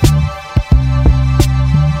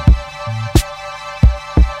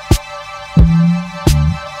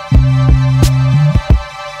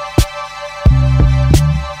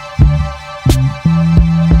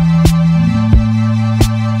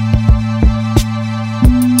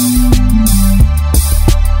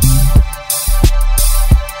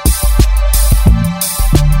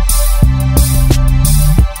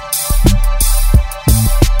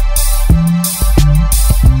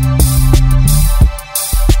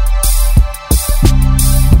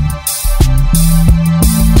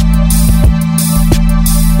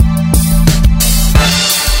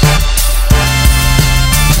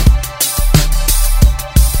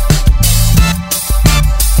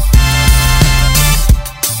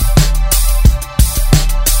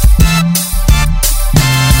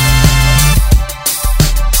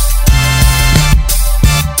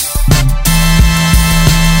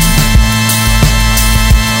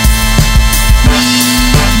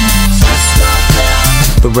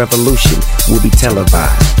 Revolution will be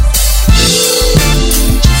televised.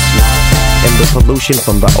 And the pollution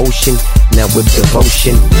from the ocean, now with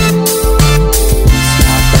devotion.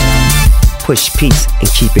 Push peace and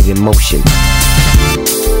keep it in motion.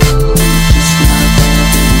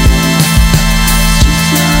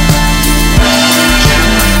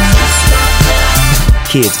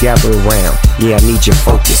 Kids gather around, yeah, I need your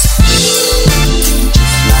focus.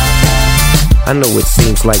 I know it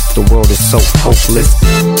seems like the world is so hopeless.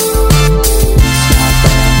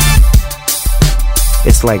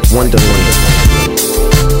 It's like Wonderland.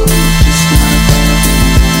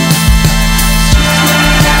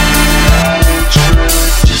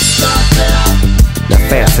 Now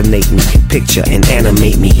fascinate me, picture and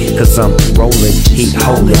animate me, cause I'm rolling, heat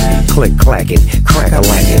holding, click clacking, crack a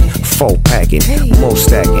lacking, four packing, more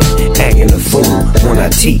stacking, acting a fool when I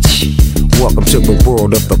teach. Welcome to the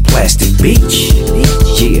world of the plastic beach.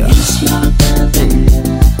 Yeah.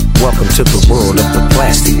 Welcome to the world of the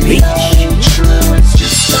plastic beach.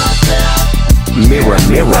 Mirror,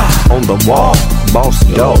 mirror on the wall. Boss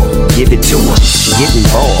dog, give it to him. Get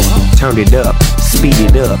involved, turn it up, speed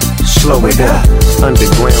it up, slow it up.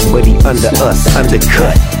 Underground, but he under us,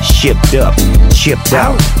 undercut, shipped up, chipped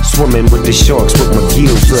out. Swimming with the sharks with my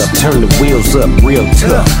gills up, turn the wheels up, real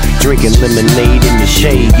tough. Drinking lemonade in the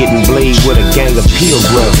shade, getting blade with a gang of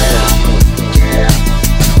pilgrims.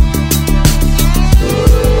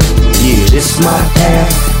 Yeah, this my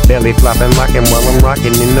path. Belly flopping, rocking while I'm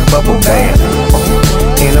rocking in the bubble bath.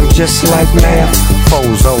 And I'm just like math. Four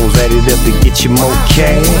zones added up to get you more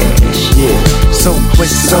cash. Yeah, so quick,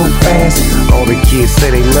 so fast. All the kids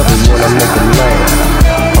say they love it when I make them laugh.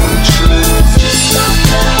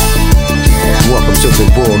 Welcome to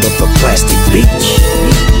the world of the plastic beach.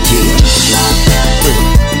 Yeah.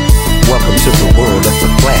 Welcome to the world of the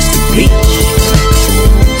plastic beach.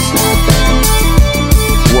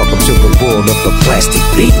 world of the plastic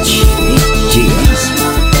beach. Yes.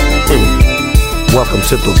 Welcome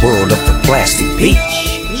to the world of the plastic beach.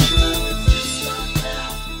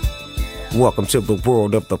 Welcome to the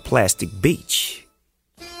world of the plastic beach.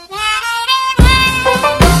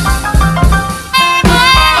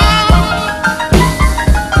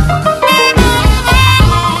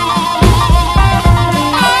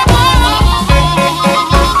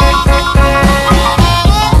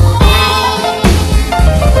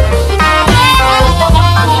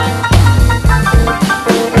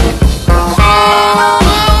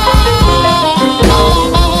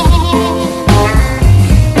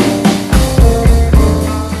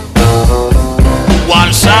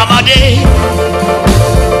 Summer day,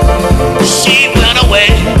 she went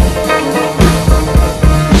away.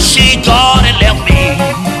 She gone and left me.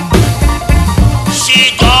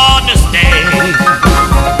 She gone to stay.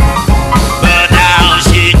 But now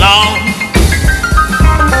she gone,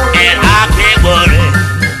 and I can't worry,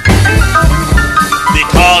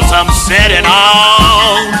 because I'm sitting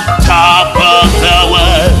on top of the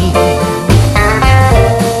world.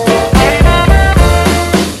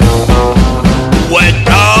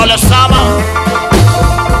 The summer,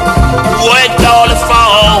 worked all the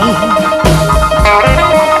fall,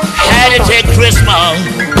 had to take Christmas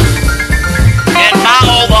in my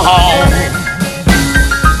overhaul.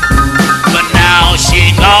 But now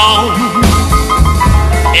she gone,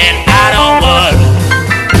 and I don't worry,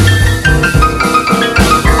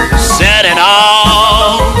 sitting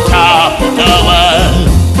on top of the world.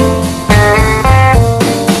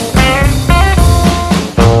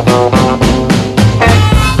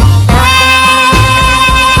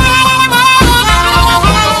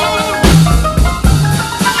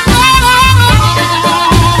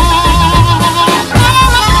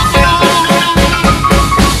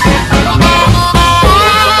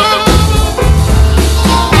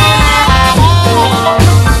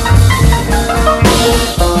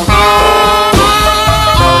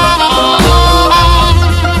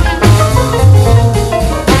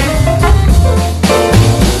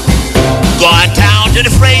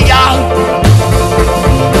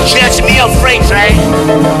 Catch me a freight train,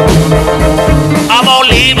 I'm gonna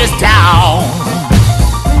leave this town.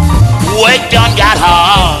 Work done got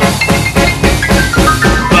hard,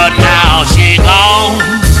 but now she gone,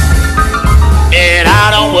 and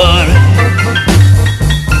I don't worry,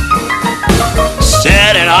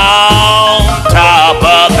 sitting on top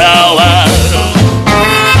of the world.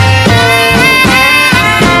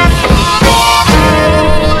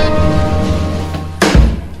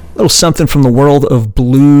 A little something from the world of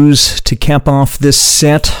blues to cap off this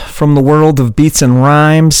set from the world of beats and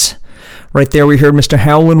rhymes. Right there we heard Mr.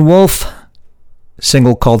 Howlin Wolf, a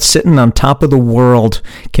single called Sittin' on Top of the World,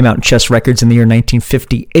 came out in Chess Records in the year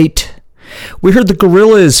 1958. We heard the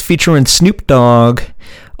Gorillaz featuring Snoop Dogg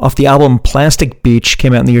off the album Plastic Beach,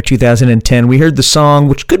 came out in the year 2010. We heard the song,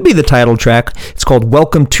 which could be the title track. It's called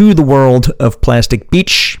Welcome to the World of Plastic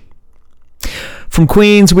Beach. From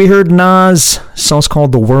Queens, we heard Nas, song's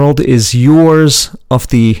called The World Is Yours, off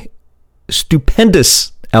the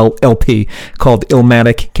stupendous LP called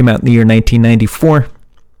Illmatic, came out in the year 1994.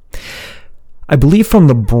 I believe from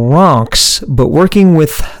the Bronx, but working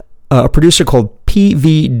with a producer called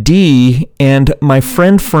PVD and my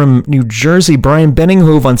friend from New Jersey, Brian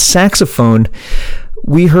Benninghove, on saxophone,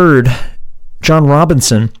 we heard John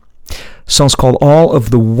Robinson. Song's called All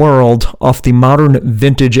of the World, off the Modern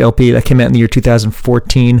Vintage LP that came out in the year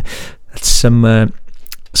 2014. That's some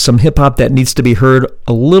hip-hop that needs to be heard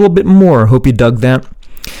a little bit more. Hope you dug that.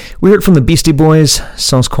 We heard from the Beastie Boys.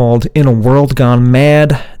 Song's called In a World Gone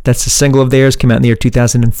Mad. That's a single of theirs, came out in the year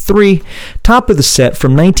 2003. Top of the set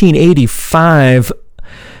from 1985,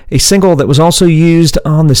 a single that was also used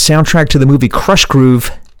on the soundtrack to the movie Krush Groove.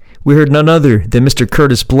 We heard none other than Mr.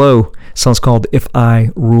 Kurtis Blow. Song's called If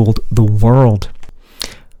I Ruled the World.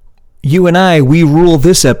 You and I, we rule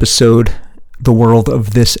this episode, the world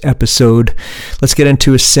of this episode. Let's get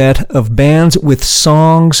into a set of bands with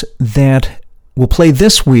songs that we'll play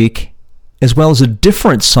this week, as well as a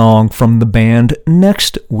different song from the band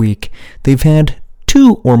next week. They've had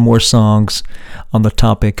 2 or more songs on the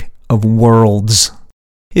topic of worlds.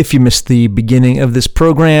 If you missed the beginning of this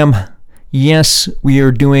program, yes, we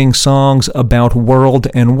are doing songs about world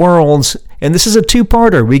and worlds, and this is a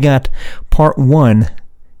 2-parter. We got part 1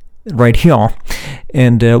 right here,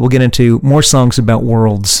 and we'll get into more songs about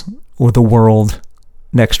worlds or the world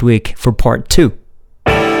next week for part 2.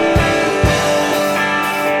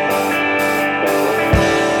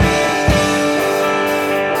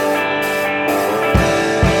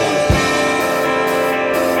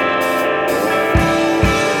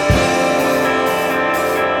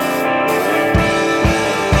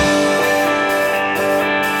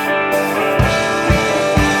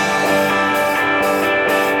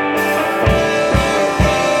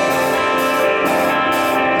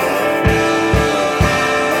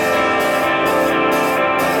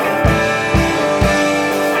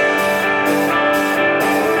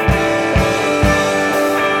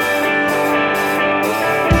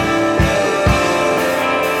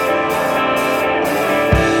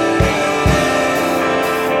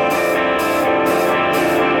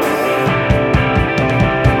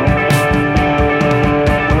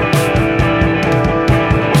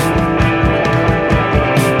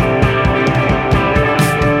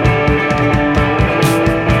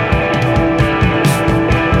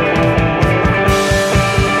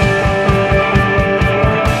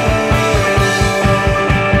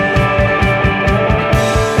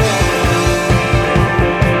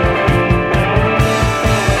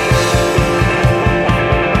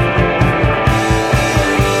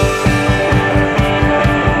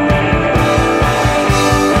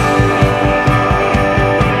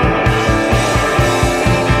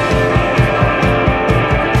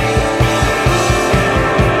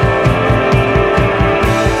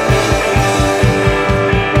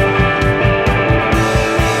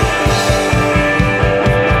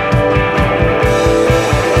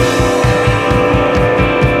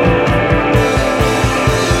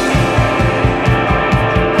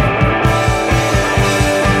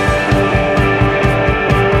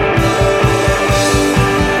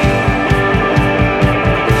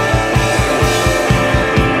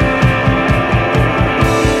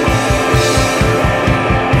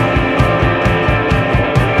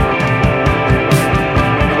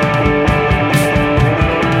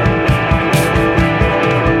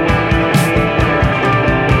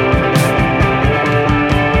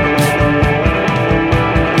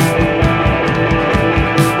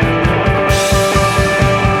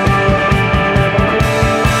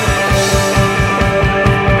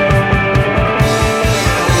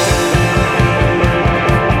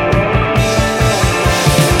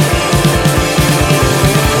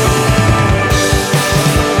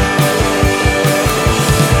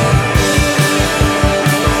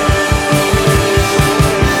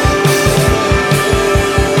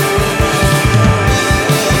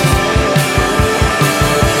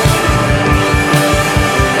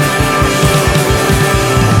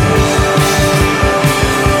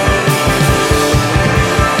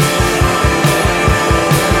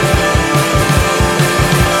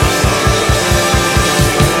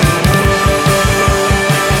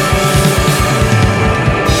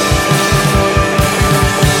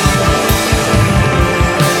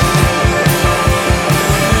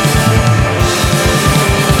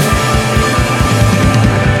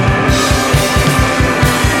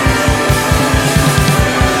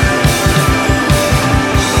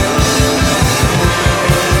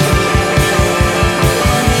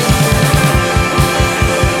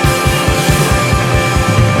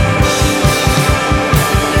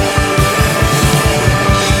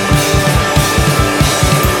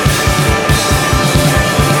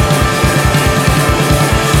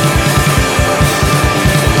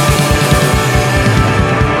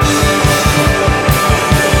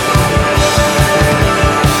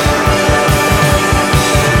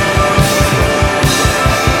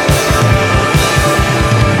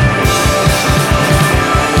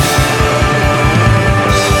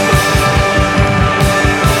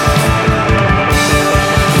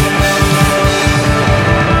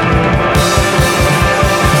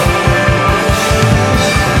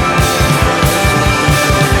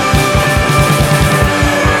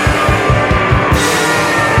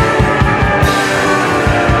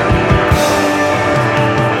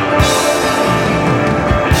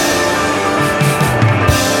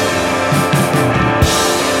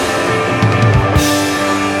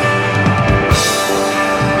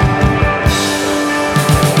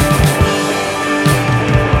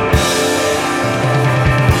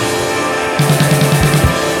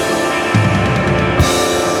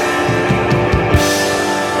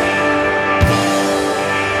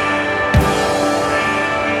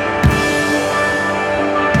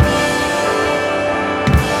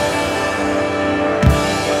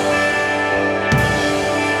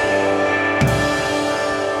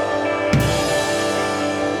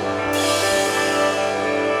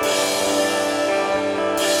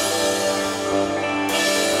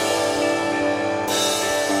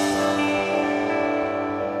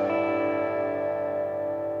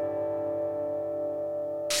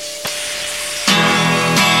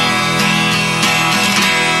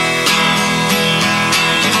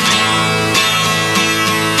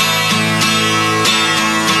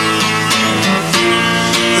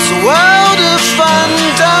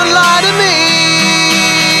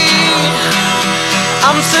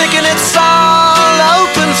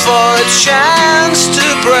 for a chance to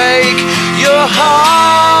break your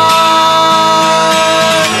heart.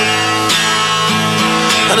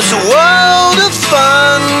 And it's a world of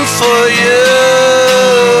fun for you.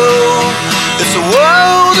 It's a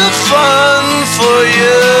world of fun for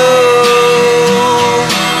you.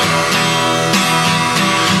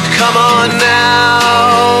 Come on now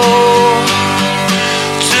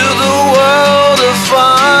to the world of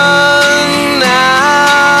fun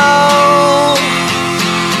now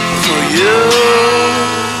for you.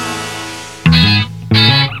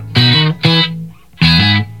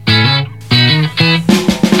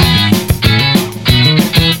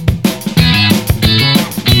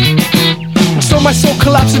 So my soul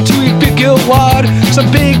collapsed into a big ill wad. Some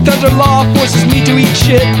big thunder law forces me to eat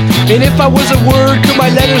shit. And if I was a word, could my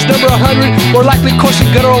letters number 100? Or likely question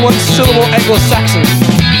guttural one-syllable Anglo-Saxon?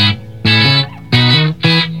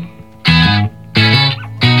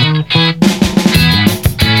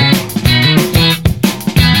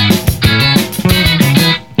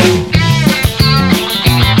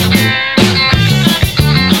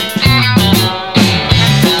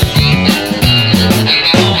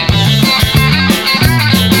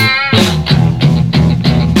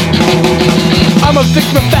 I'm a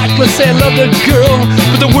victim of fact, let's say I loved a girl,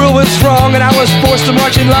 but the world was wrong and I was forced to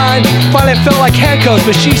march in line. Finally it felt like handcuffs,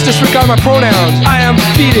 but she's disregarded my pronouns. I am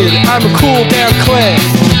defeated, I'm a cool damn clay.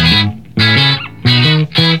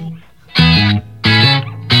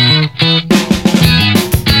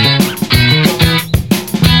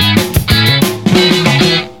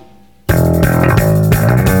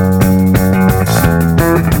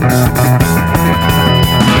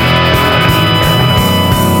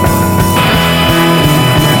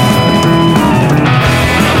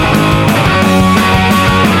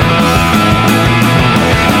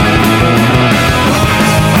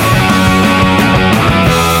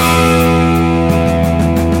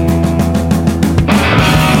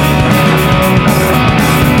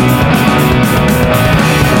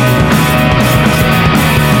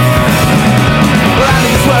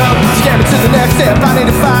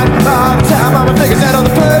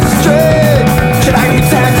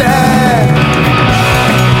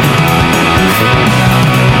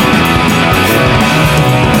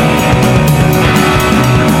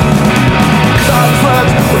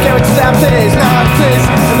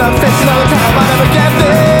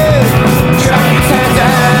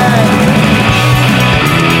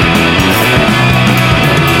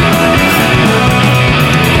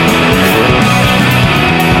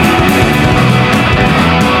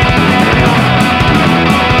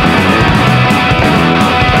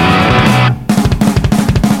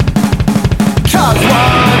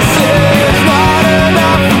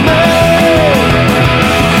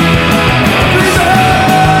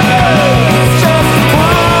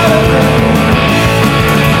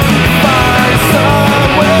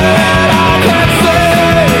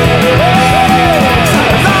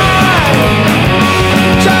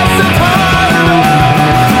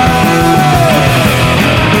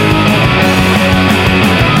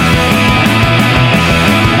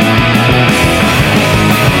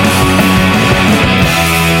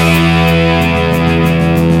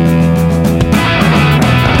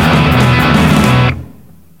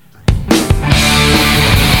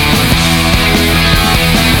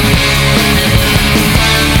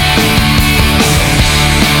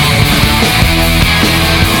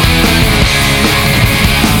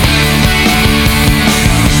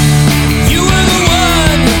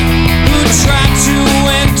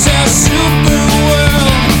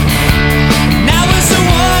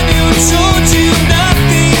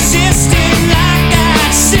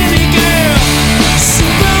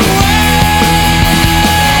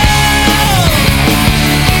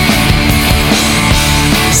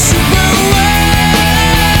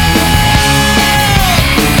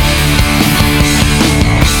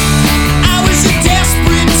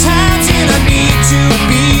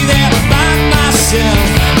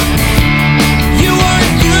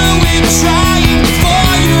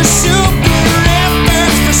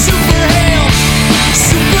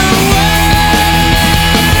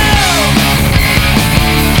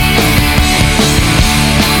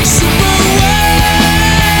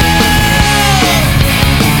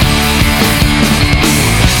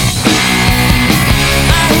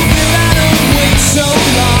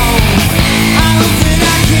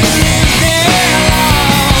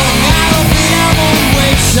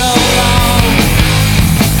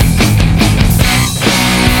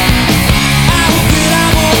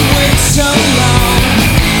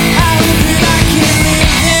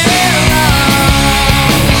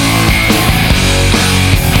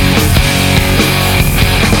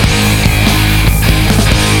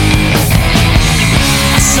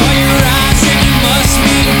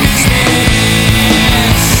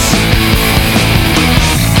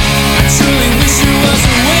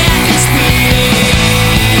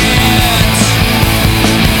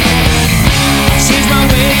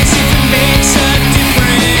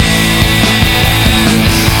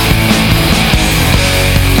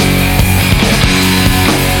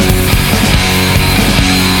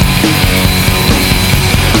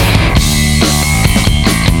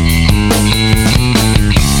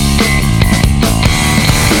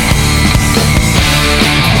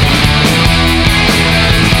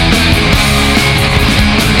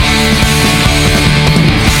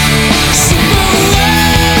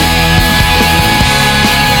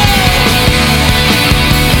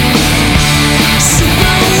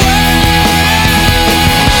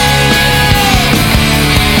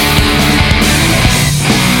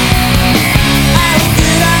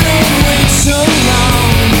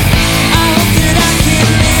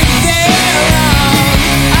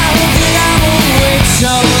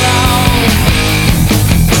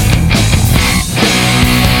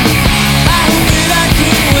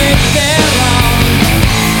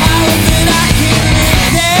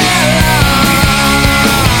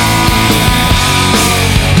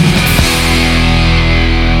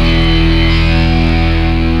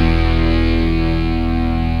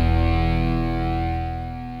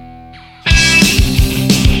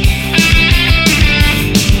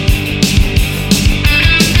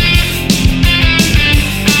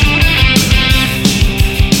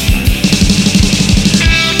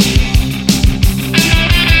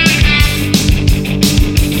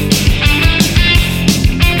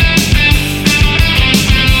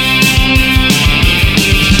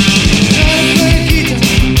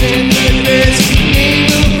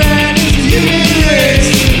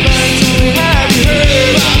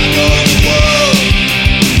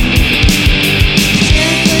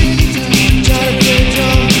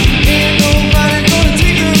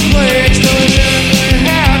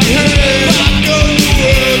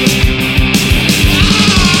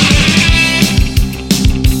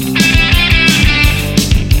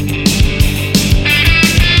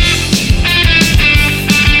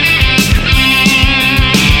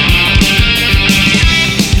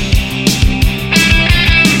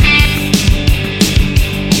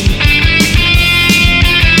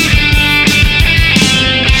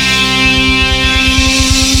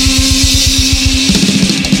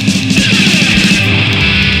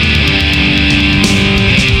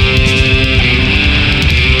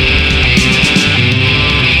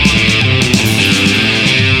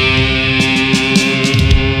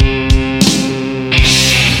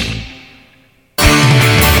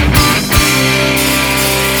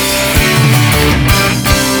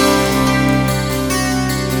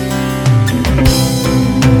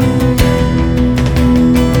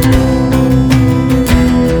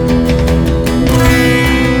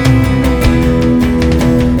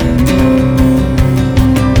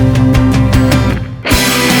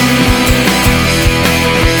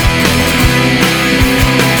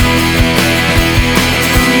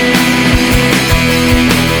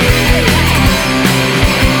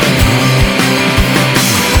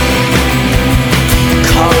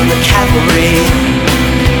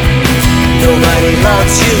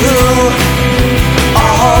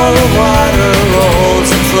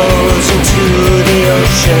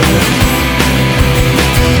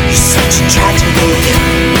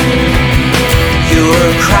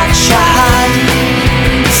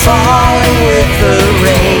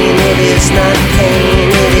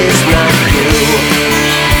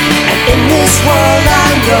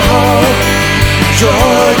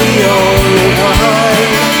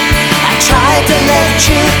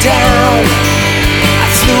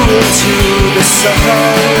 into the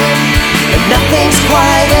sun, and nothing's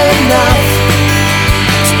quite enough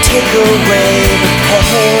to take away the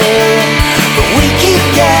pain, but we keep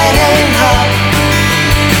getting up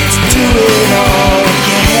to do it all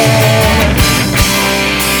again.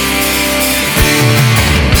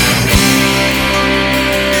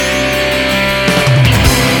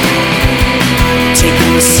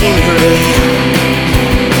 Taking the scenery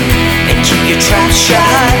and keep your trap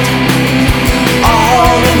shut.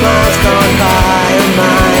 All the miles gone by, your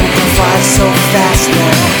mind can fly so fast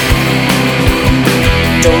now.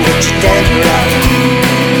 Don't get your dander up.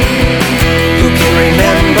 Who can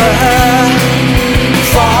remember?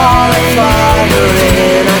 Falling farther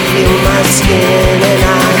in, I feel my skin and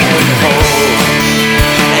I am whole.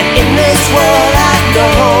 And in this world I've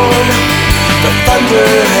known the thunder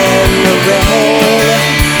and the rain.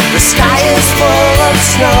 The sky is full of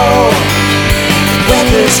snow, the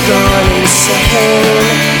weather's gone insane.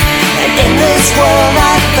 And in this world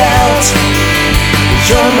I felt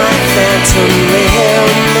you're my phantom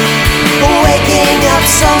limb, waking up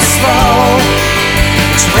so slow,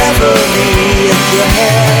 it's reveille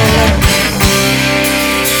again.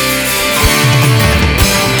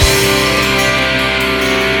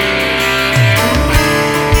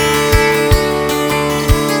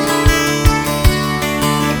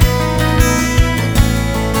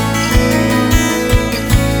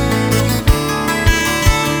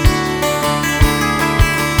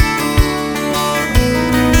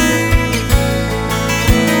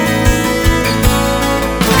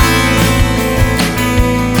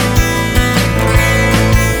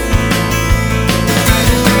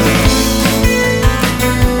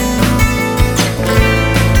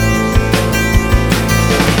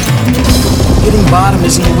 Bottom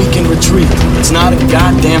isn't a weekend retreat. It's not a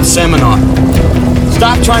goddamn seminar.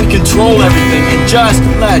 Stop trying to control everything and just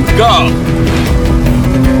let go.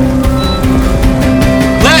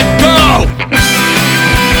 Let go!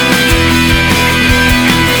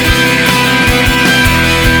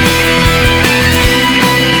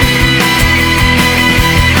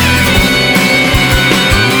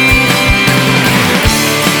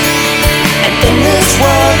 And in this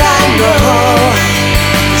world I know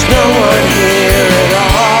there's no one here at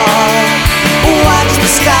all. Watch the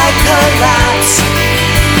sky collapse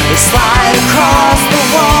and slide across the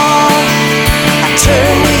wall. I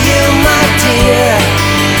turn to you, my dear,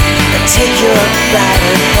 and take your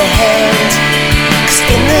battered hand. 'Cause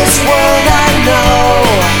in this world I know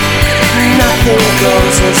nothing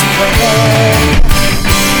goes as planned.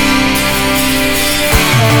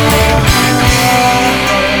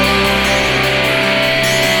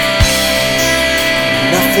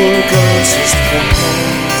 Nothing goes as planned.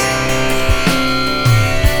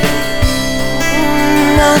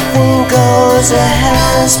 Nothing goes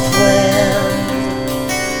as planned.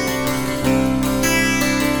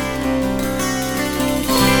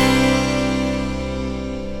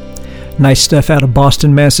 Nice stuff out of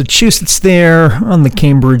Boston, Massachusetts there on the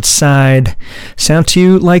Cambridge side. Sound to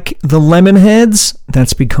you like the Lemonheads?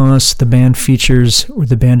 That's because the band features, or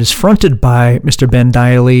the band is fronted by Mr. Ben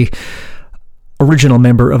Diley, original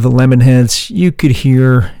member of the Lemonheads. You could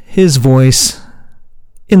hear his voice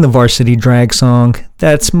in the Varsity Drag song.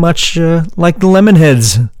 That's much like the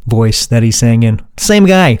Lemonheads voice that he sang in. Same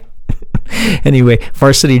guy. Anyway,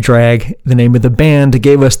 Varsity Drag, the name of the band,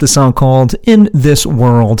 gave us the song called In This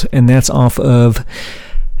World, and that's off of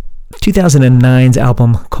 2009's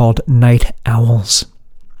album called Night Owls.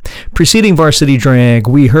 Preceding Varsity Drag,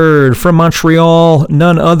 we heard from Montreal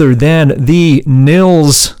none other than the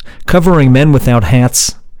Nils, covering Men Without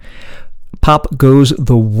Hats. Pop Goes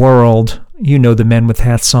the World. You know the Men with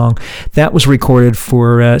Hats song. That was recorded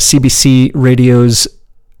for CBC Radio's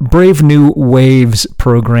Brave New Waves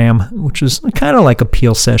program, which is kind of like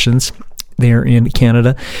Appeal Sessions there in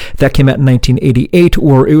Canada. That came out in 1988,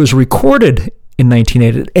 or it was recorded in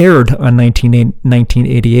 1988. It aired on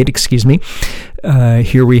 1988, excuse me.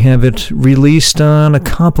 Here we have it released on a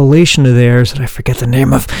compilation of theirs that I forget the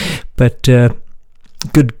name of, but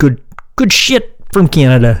good shit from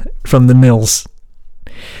Canada, from the Nils.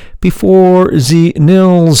 Before the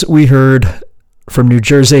Nils, we heard from New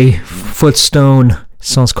Jersey, Footstone.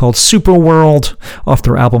 Song's called Superworld, off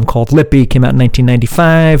their album called Lippy, came out in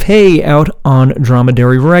 1995. Hey, out on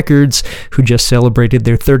Dromedary Records, who just celebrated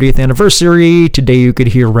their 30th anniversary. Today you could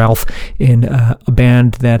hear Ralph in a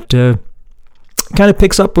band that kind of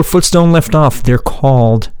picks up where Footstone left off. They're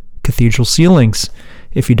called Cathedral Ceilings.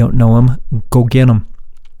 If you don't know them, go get them.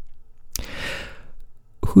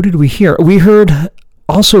 Who did we hear? We heard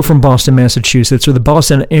also from Boston, Massachusetts, or the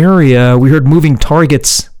Boston area, we heard Moving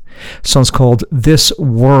Targets. Song's called This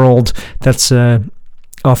World. That's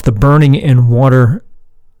off the Burning in Water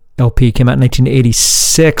LP, came out in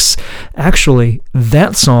 1986. Actually,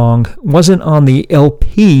 that song wasn't on the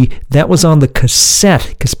LP, that was on the cassette,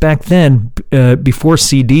 because back then, before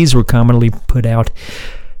CDs were commonly put out,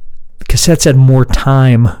 cassettes had more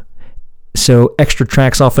time, so extra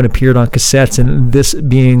tracks often appeared on cassettes, and this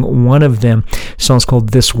being one of them. The song's called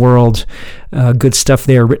This World. Good stuff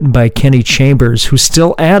there, written by Kenny Chambers, who's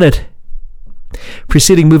still at it.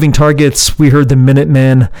 Preceding Moving Targets, we heard the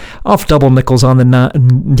Minutemen off double nickels on the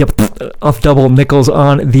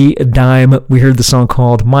dime. We heard the song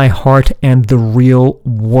called My Heart and the Real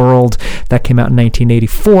World. That came out in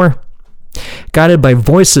 1984. Guided by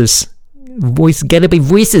Voices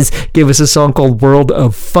gave us a song called World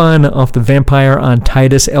of Fun off the Vampire on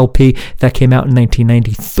Titus LP. That came out in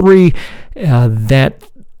 1993. That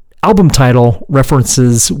album title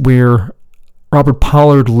references where Robert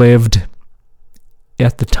Pollard lived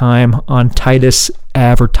at the time on Titus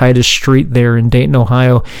Ave or Titus Street there in Dayton,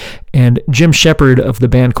 Ohio, and Jim Shepard of the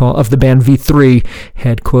band V3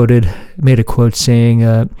 had made a quote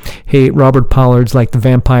saying, "Hey, Robert Pollard's like the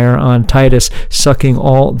vampire on Titus, sucking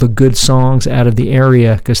all the good songs out of the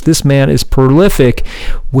area, because this man is prolific,"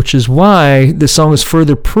 which is why this song is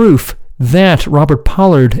further proof that Robert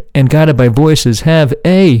Pollard and Guided by Voices have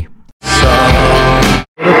a song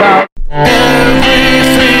about everything.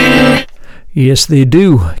 Yes, they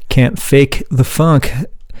do. Can't fake the funk.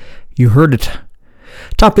 You heard it.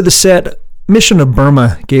 Top of the set, Mission of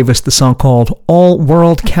Burma gave us the song called All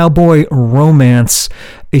World Cowboy Romance,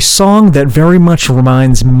 a song that very much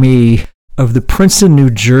reminds me of the Princeton, New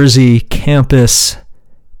Jersey campus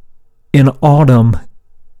in autumn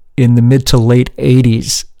in the mid to late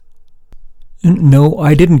 80s. No,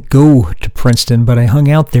 I didn't go to Princeton, but I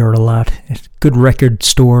hung out there a lot. It's a good record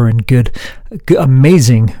store and good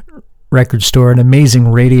amazing record store, an amazing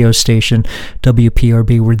radio station,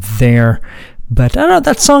 WPRB, were there. But I don't know,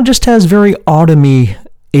 that song just has very autumny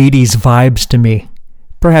 80s vibes to me.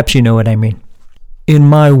 Perhaps you know what I mean. In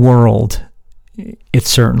my world, it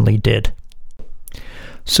certainly did.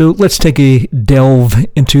 So let's take a delve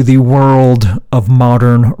into the world of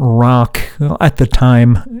modern rock. Well, at the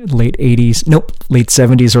time, late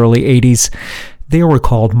 70s, early 80s, they were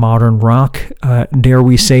called modern rock. Dare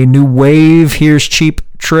we say new wave? Here's Cheap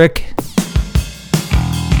Trick.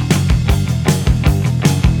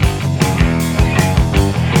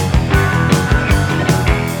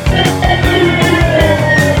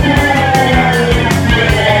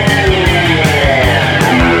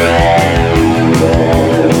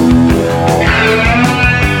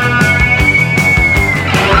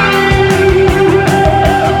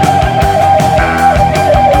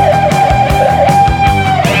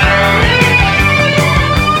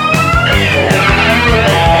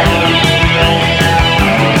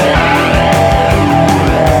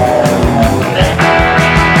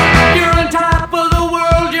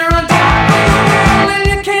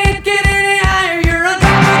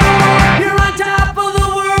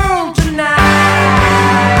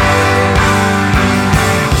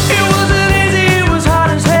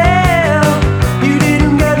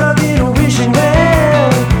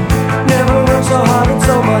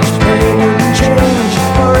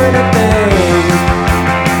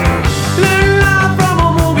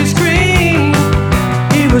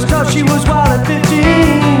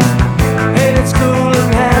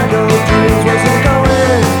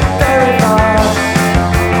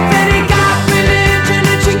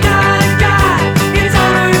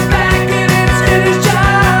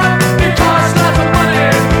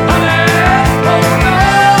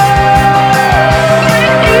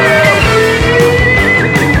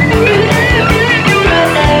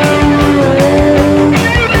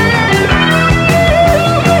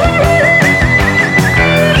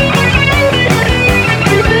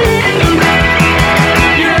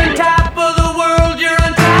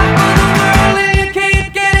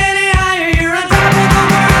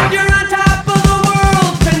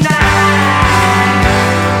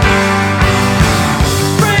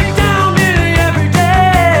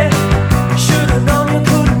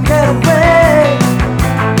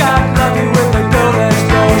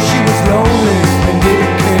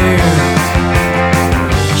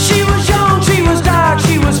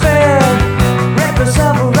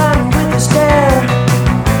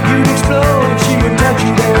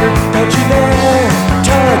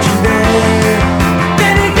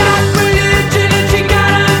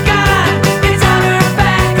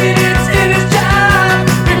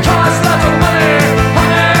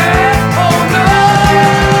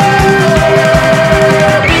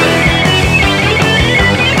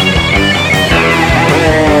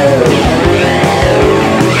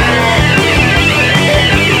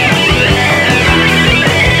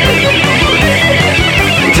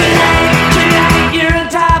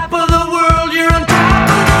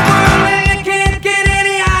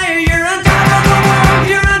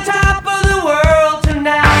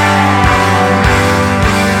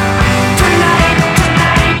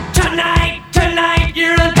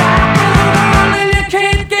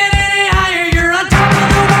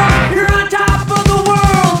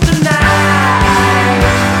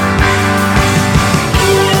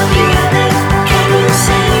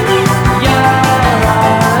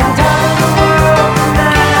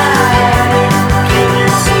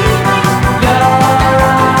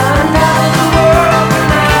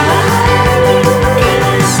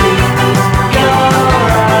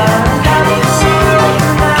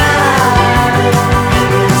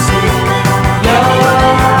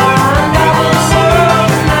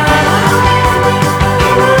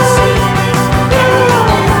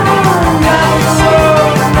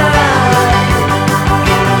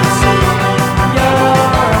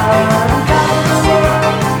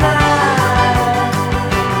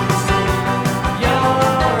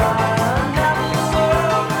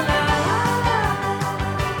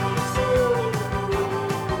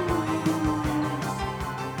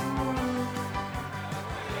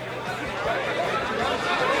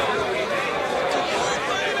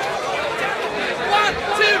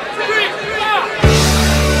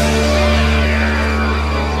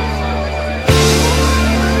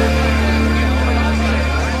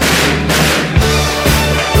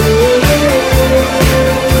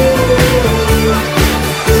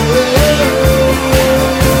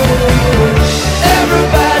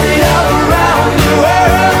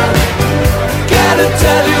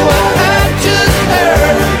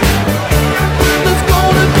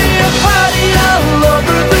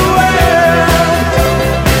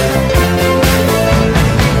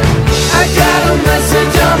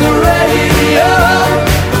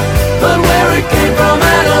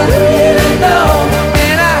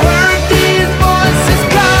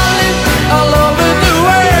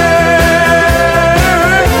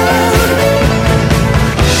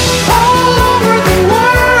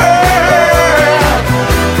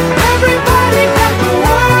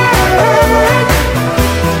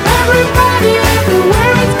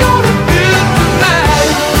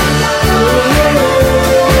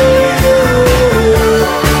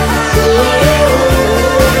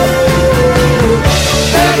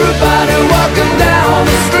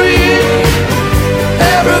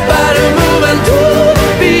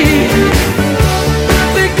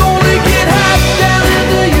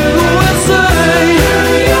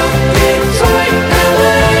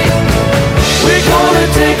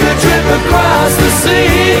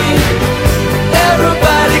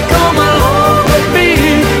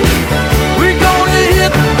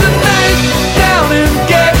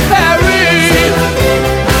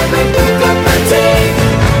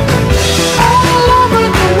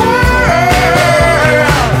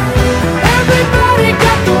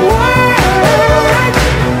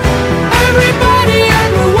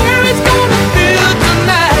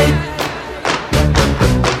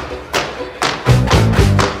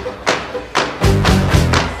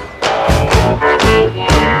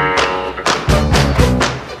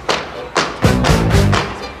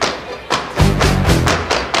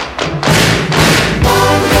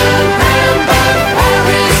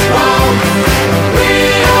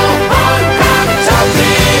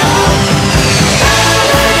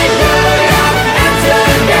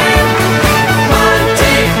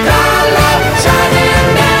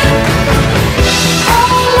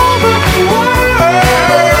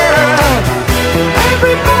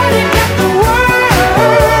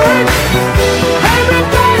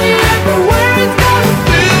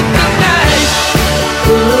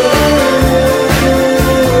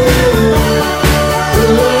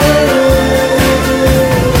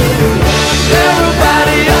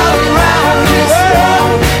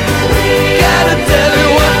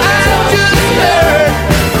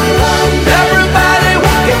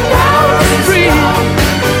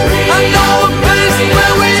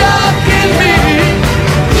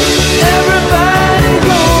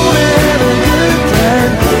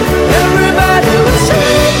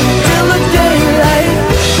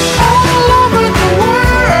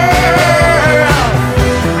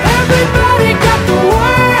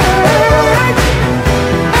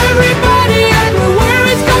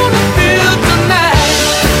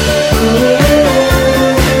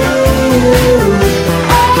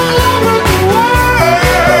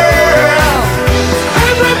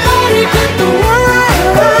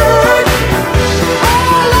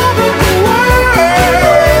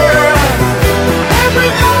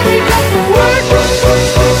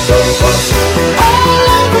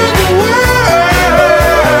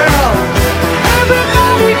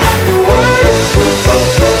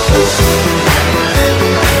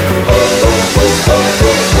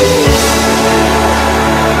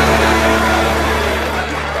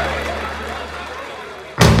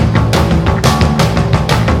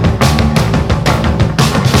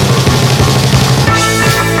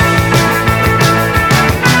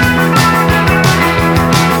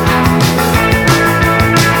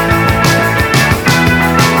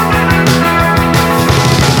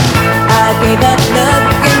 gave up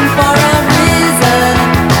looking for a reason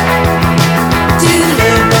to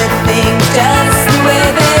live with things just the way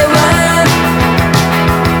they were.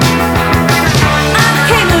 I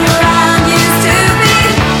came around, used to be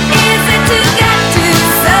easy to get to,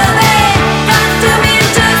 so they got to me in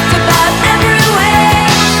just about every way.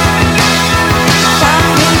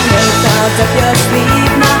 Taught me no thoughts up your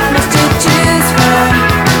sleeve, not much to choose from.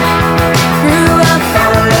 Grew up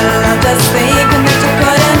all alone, just thinking that you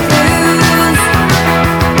couldn't lose.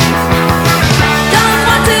 Don't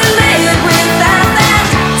want to live without that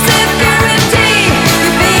security. You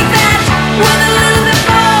think that with a little bit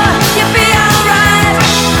more you'll be alright.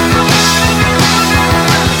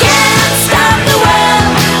 Can't stop the world.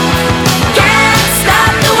 Can't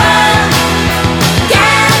stop the world.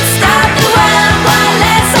 Can't stop the world. Why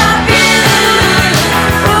let's stop you?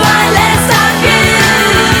 Why let's stop you?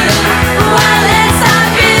 Why let's stop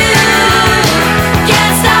you?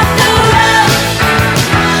 Can't stop the world.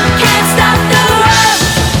 Can't stop the world.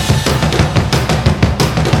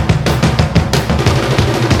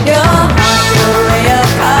 Your heart will way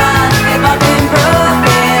apart if I've been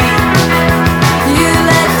broken. You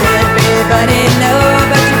let everybody know,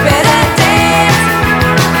 but you better dance.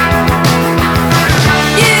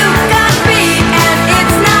 You got beat and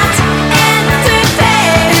it's not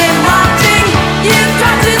entertaining watching you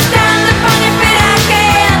try to stand up on your feet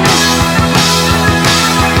again.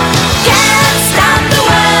 Can't stop the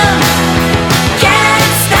world.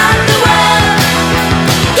 Can't stop the world.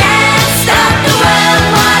 Can't stop the world.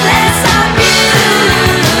 Why let's stop you?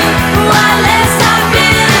 Why let's stop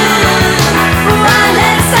you? Why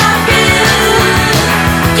let's stop you?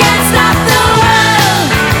 Can't stop the world.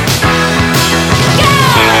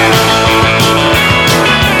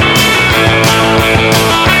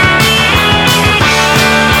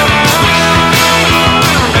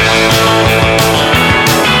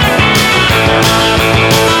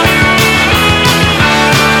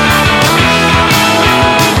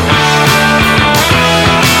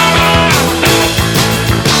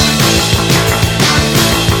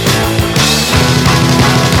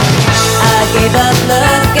 I gave up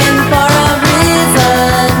looking for a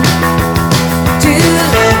reason to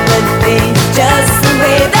live with things just the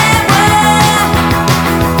way they were.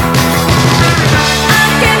 I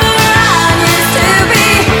came around, used to be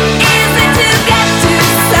easy to get to,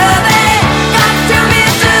 so they got to me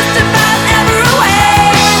just about every way.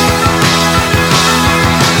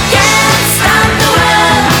 Can't stop the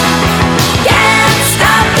world. Can't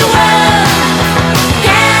stop the world.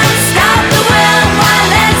 Can't stop the world. Why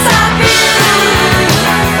let's stop you?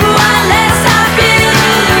 Why let's stop you?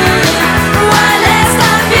 Why let's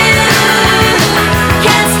stop you?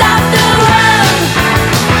 Can't stop the world.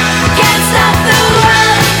 Can't stop the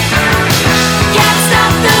world. Can't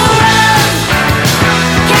stop the world.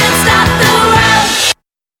 Can't stop the world.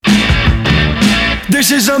 This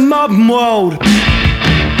is a modern world.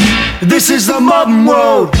 This is the modern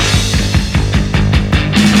world.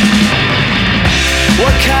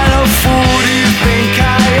 What kind of fool do you think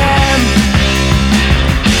I am?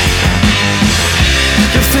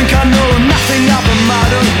 You think I know nothing of the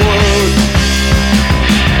modern world?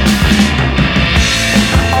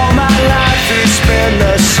 All my life has been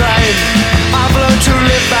the same. I've learned to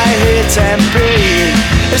live by hate and pain.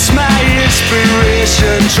 It's my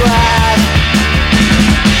inspiration drive.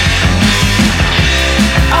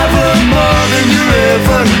 I've learned more than you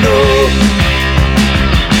ever know.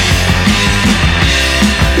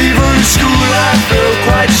 Even in school I felt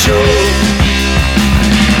quite sure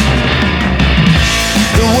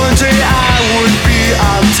that one day I would be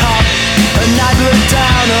on top, and I'd look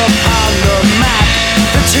down upon the map.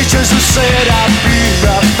 The teachers who said I'd be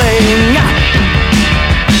nothing.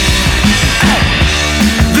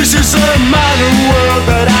 This is a modern world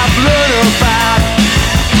that I've learned about.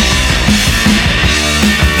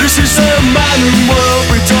 This is a modern world,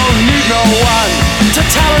 we don't need no one to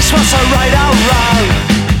tell us what's right or wrong.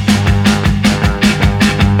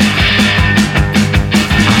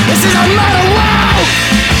 This is a modern world.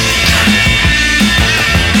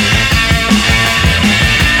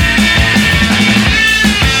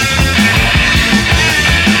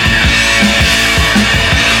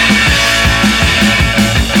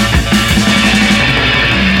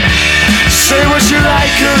 Say what you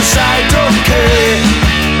like, 'cause I don't care.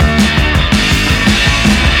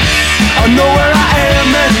 I know where I am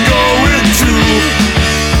and going to.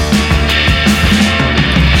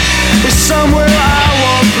 It's somewhere I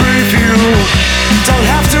won't preview. Don't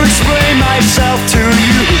have to explain myself to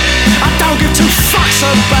you. I don't give two fucks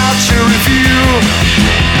about your review.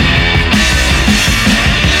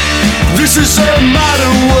 This is a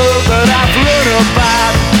modern world that I've learned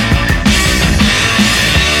about.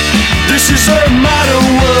 a modern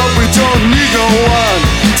world, we don't need no one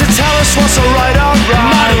to tell us what's right or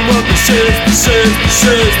wrong. Modern world, this is.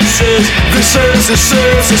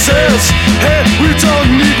 Hey, we don't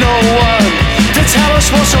need no one to tell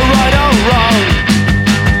us what's right or wrong.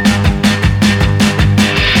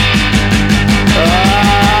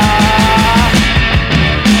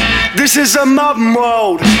 This is a modern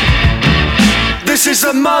world. This is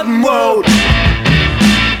a modern world. 1,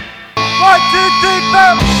 2, 3,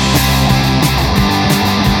 4.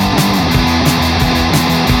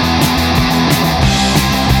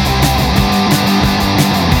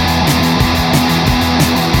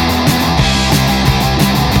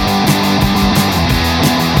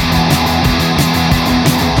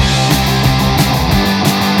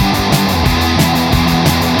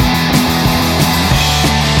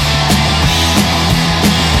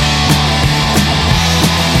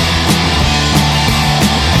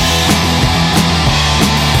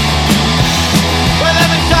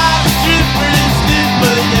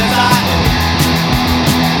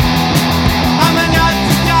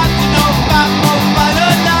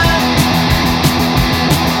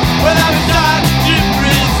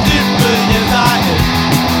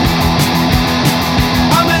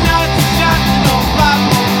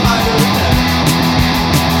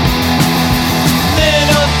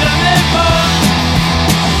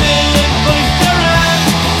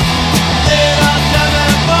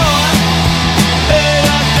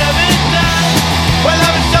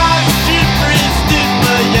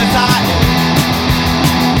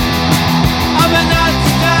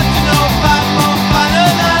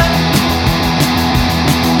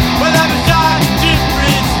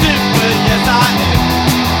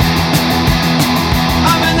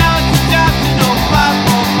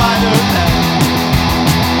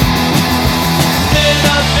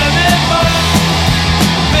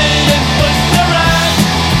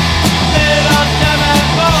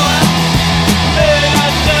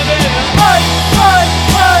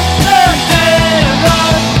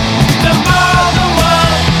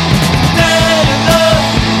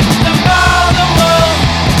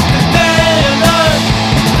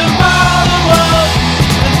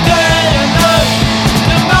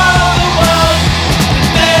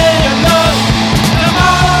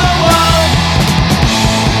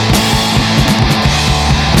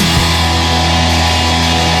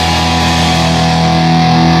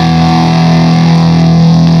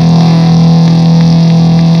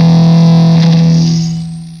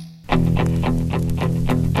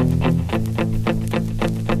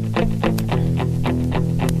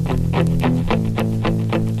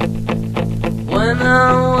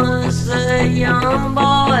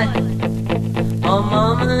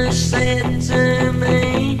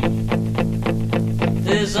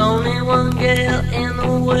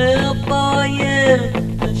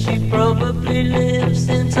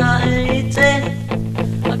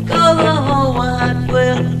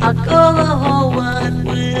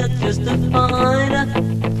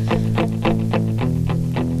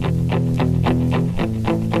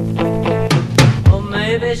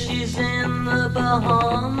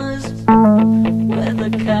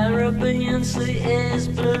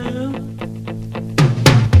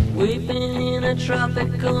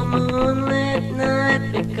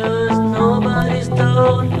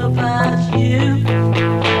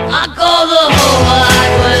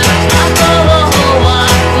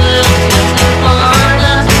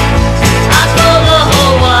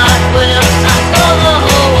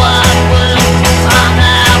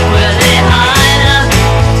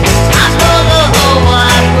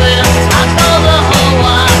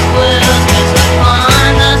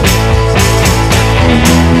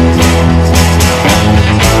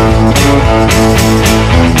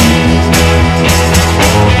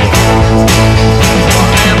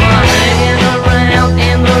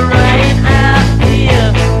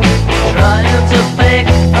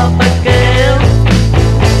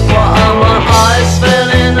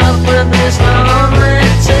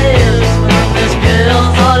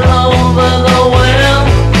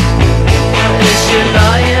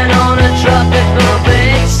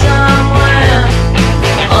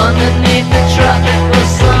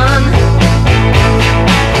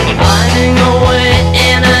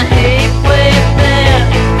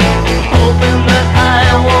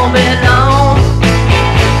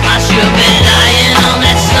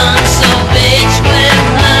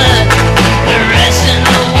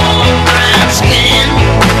 Skin.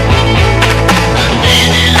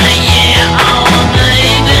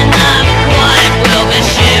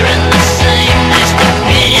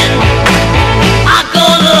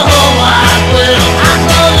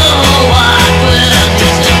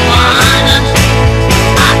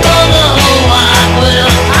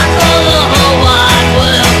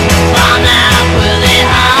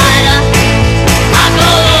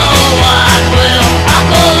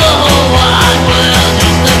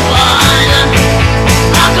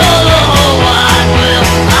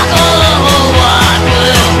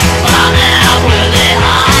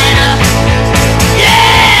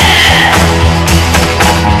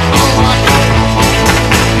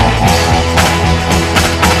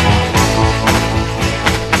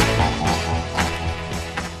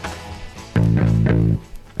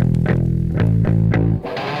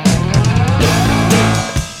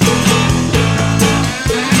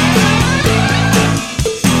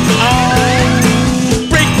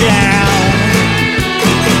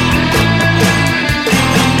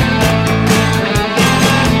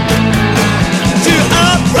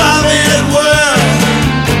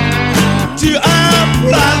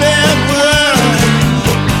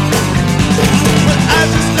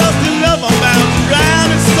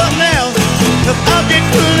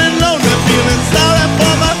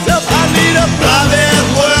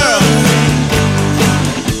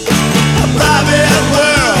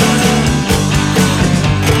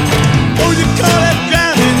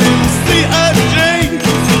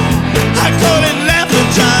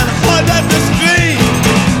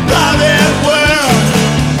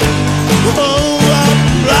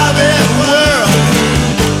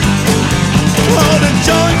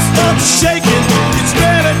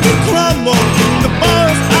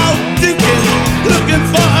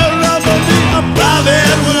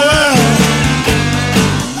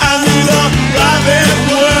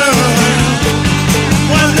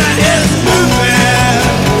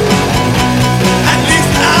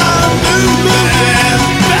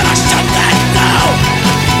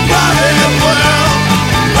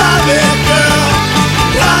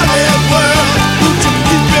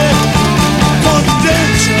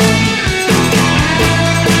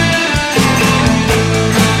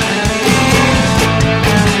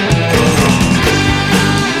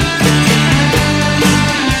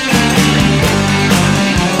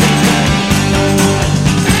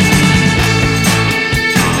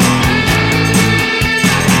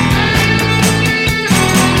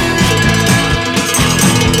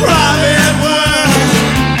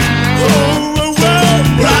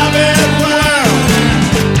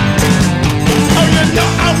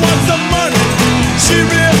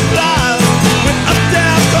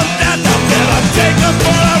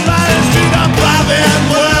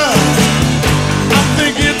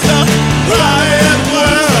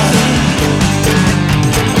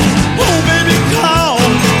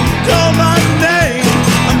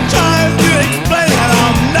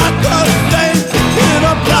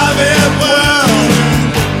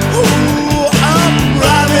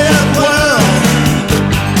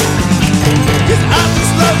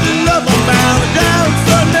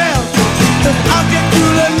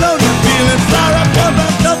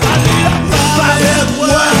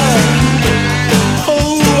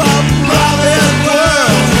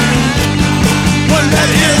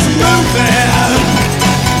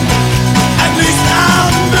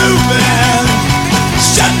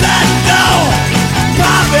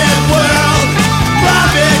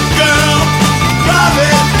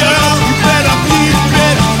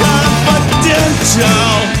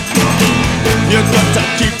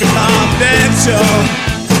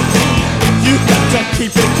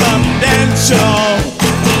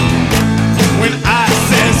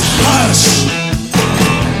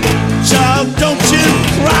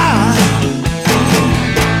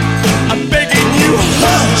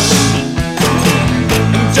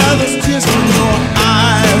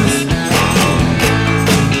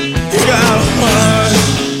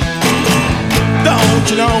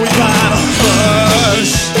 we gotta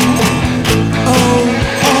hush. Oh,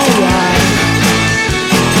 alright.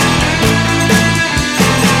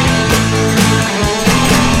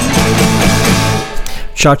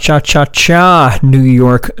 Cha Cha Cha Cha, New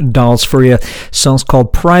York Dolls for you. Song's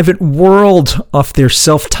called Private World off their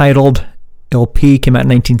self-titled LP, came out in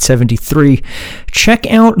 1973. Check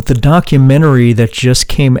out the documentary that just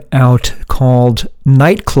came out called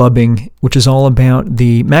Nightclubbing, which is all about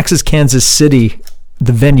the Max's Kansas City,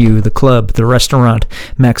 the venue, the club, the restaurant,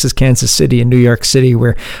 Max's Kansas City in New York City,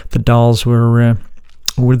 where the Dolls were,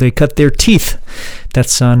 where they cut their teeth.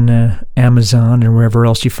 That's on Amazon and wherever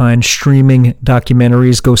else you find streaming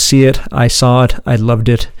documentaries. Go see it. I saw it. I loved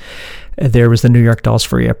it. There was the New York Dolls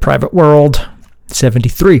for you. Private World,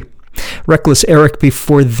 73. Reckless Eric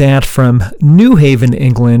before that from New Haven,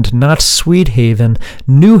 England, not Sweet Haven.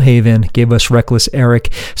 New Haven gave us Reckless Eric.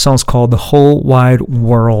 Song's called The Whole Wide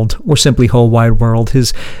World, or simply Whole Wide World.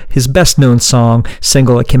 His best known song,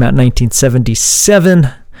 single that came out in 1977.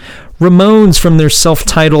 Ramones from their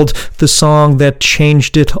self-titled The Song That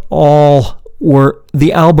Changed It All, or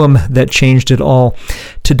The Album That Changed It All.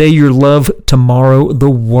 Today Your Love, Tomorrow the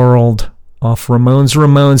World, off Ramones.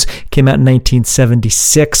 Ramones came out in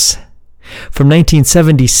 1976. From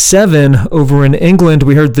 1977, over in England,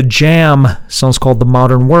 we heard The Jam. Song's called The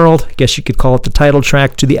Modern World. I guess you could call it the title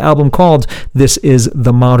track to the album called This Is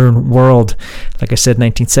the Modern World. Like I said,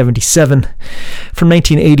 1977. From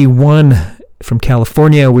 1981, from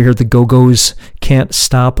California, we heard the Go-Go's Can't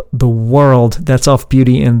Stop the World. That's off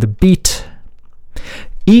Beauty and the Beat.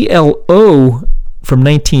 ELO from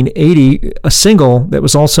 1980, a single that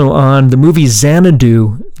was also on the movie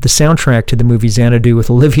Xanadu, the soundtrack to the movie Xanadu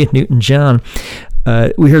with Olivia Newton-John.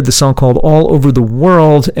 We heard the song called All Over the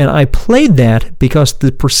World, and I played that because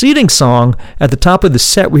the preceding song at the top of the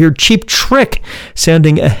set, we heard Cheap Trick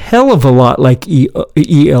sounding a hell of a lot like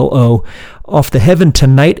ELO off the Heaven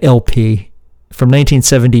Tonight LP from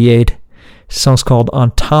 1978. The song's called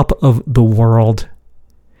On Top of the World.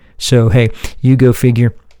 So, hey, you go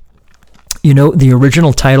figure. You know, the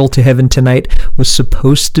original title to Heaven Tonight was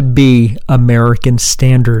supposed to be American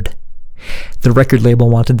Standard. The record label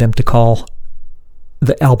wanted them to call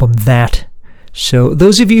the album that. So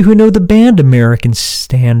those of you who know the band American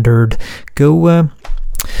Standard, go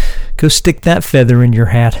stick that feather in your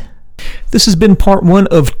hat. This has been part 1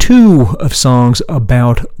 of 2 of songs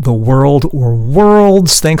about the world or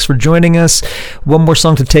worlds. Thanks for joining us. One more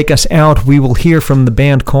song to take us out. We will hear from the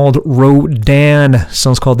band called Rodan. The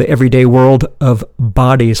song's called The Everyday World of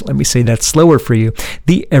Bodies. Let me say that slower for you.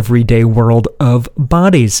 The Everyday World of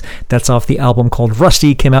Bodies. That's off the album called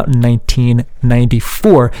Rusty. Came out in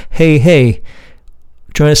 1994. Hey.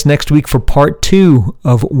 Join us next week for part 2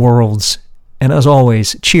 of Worlds. And as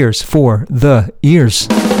always, cheers for the ears.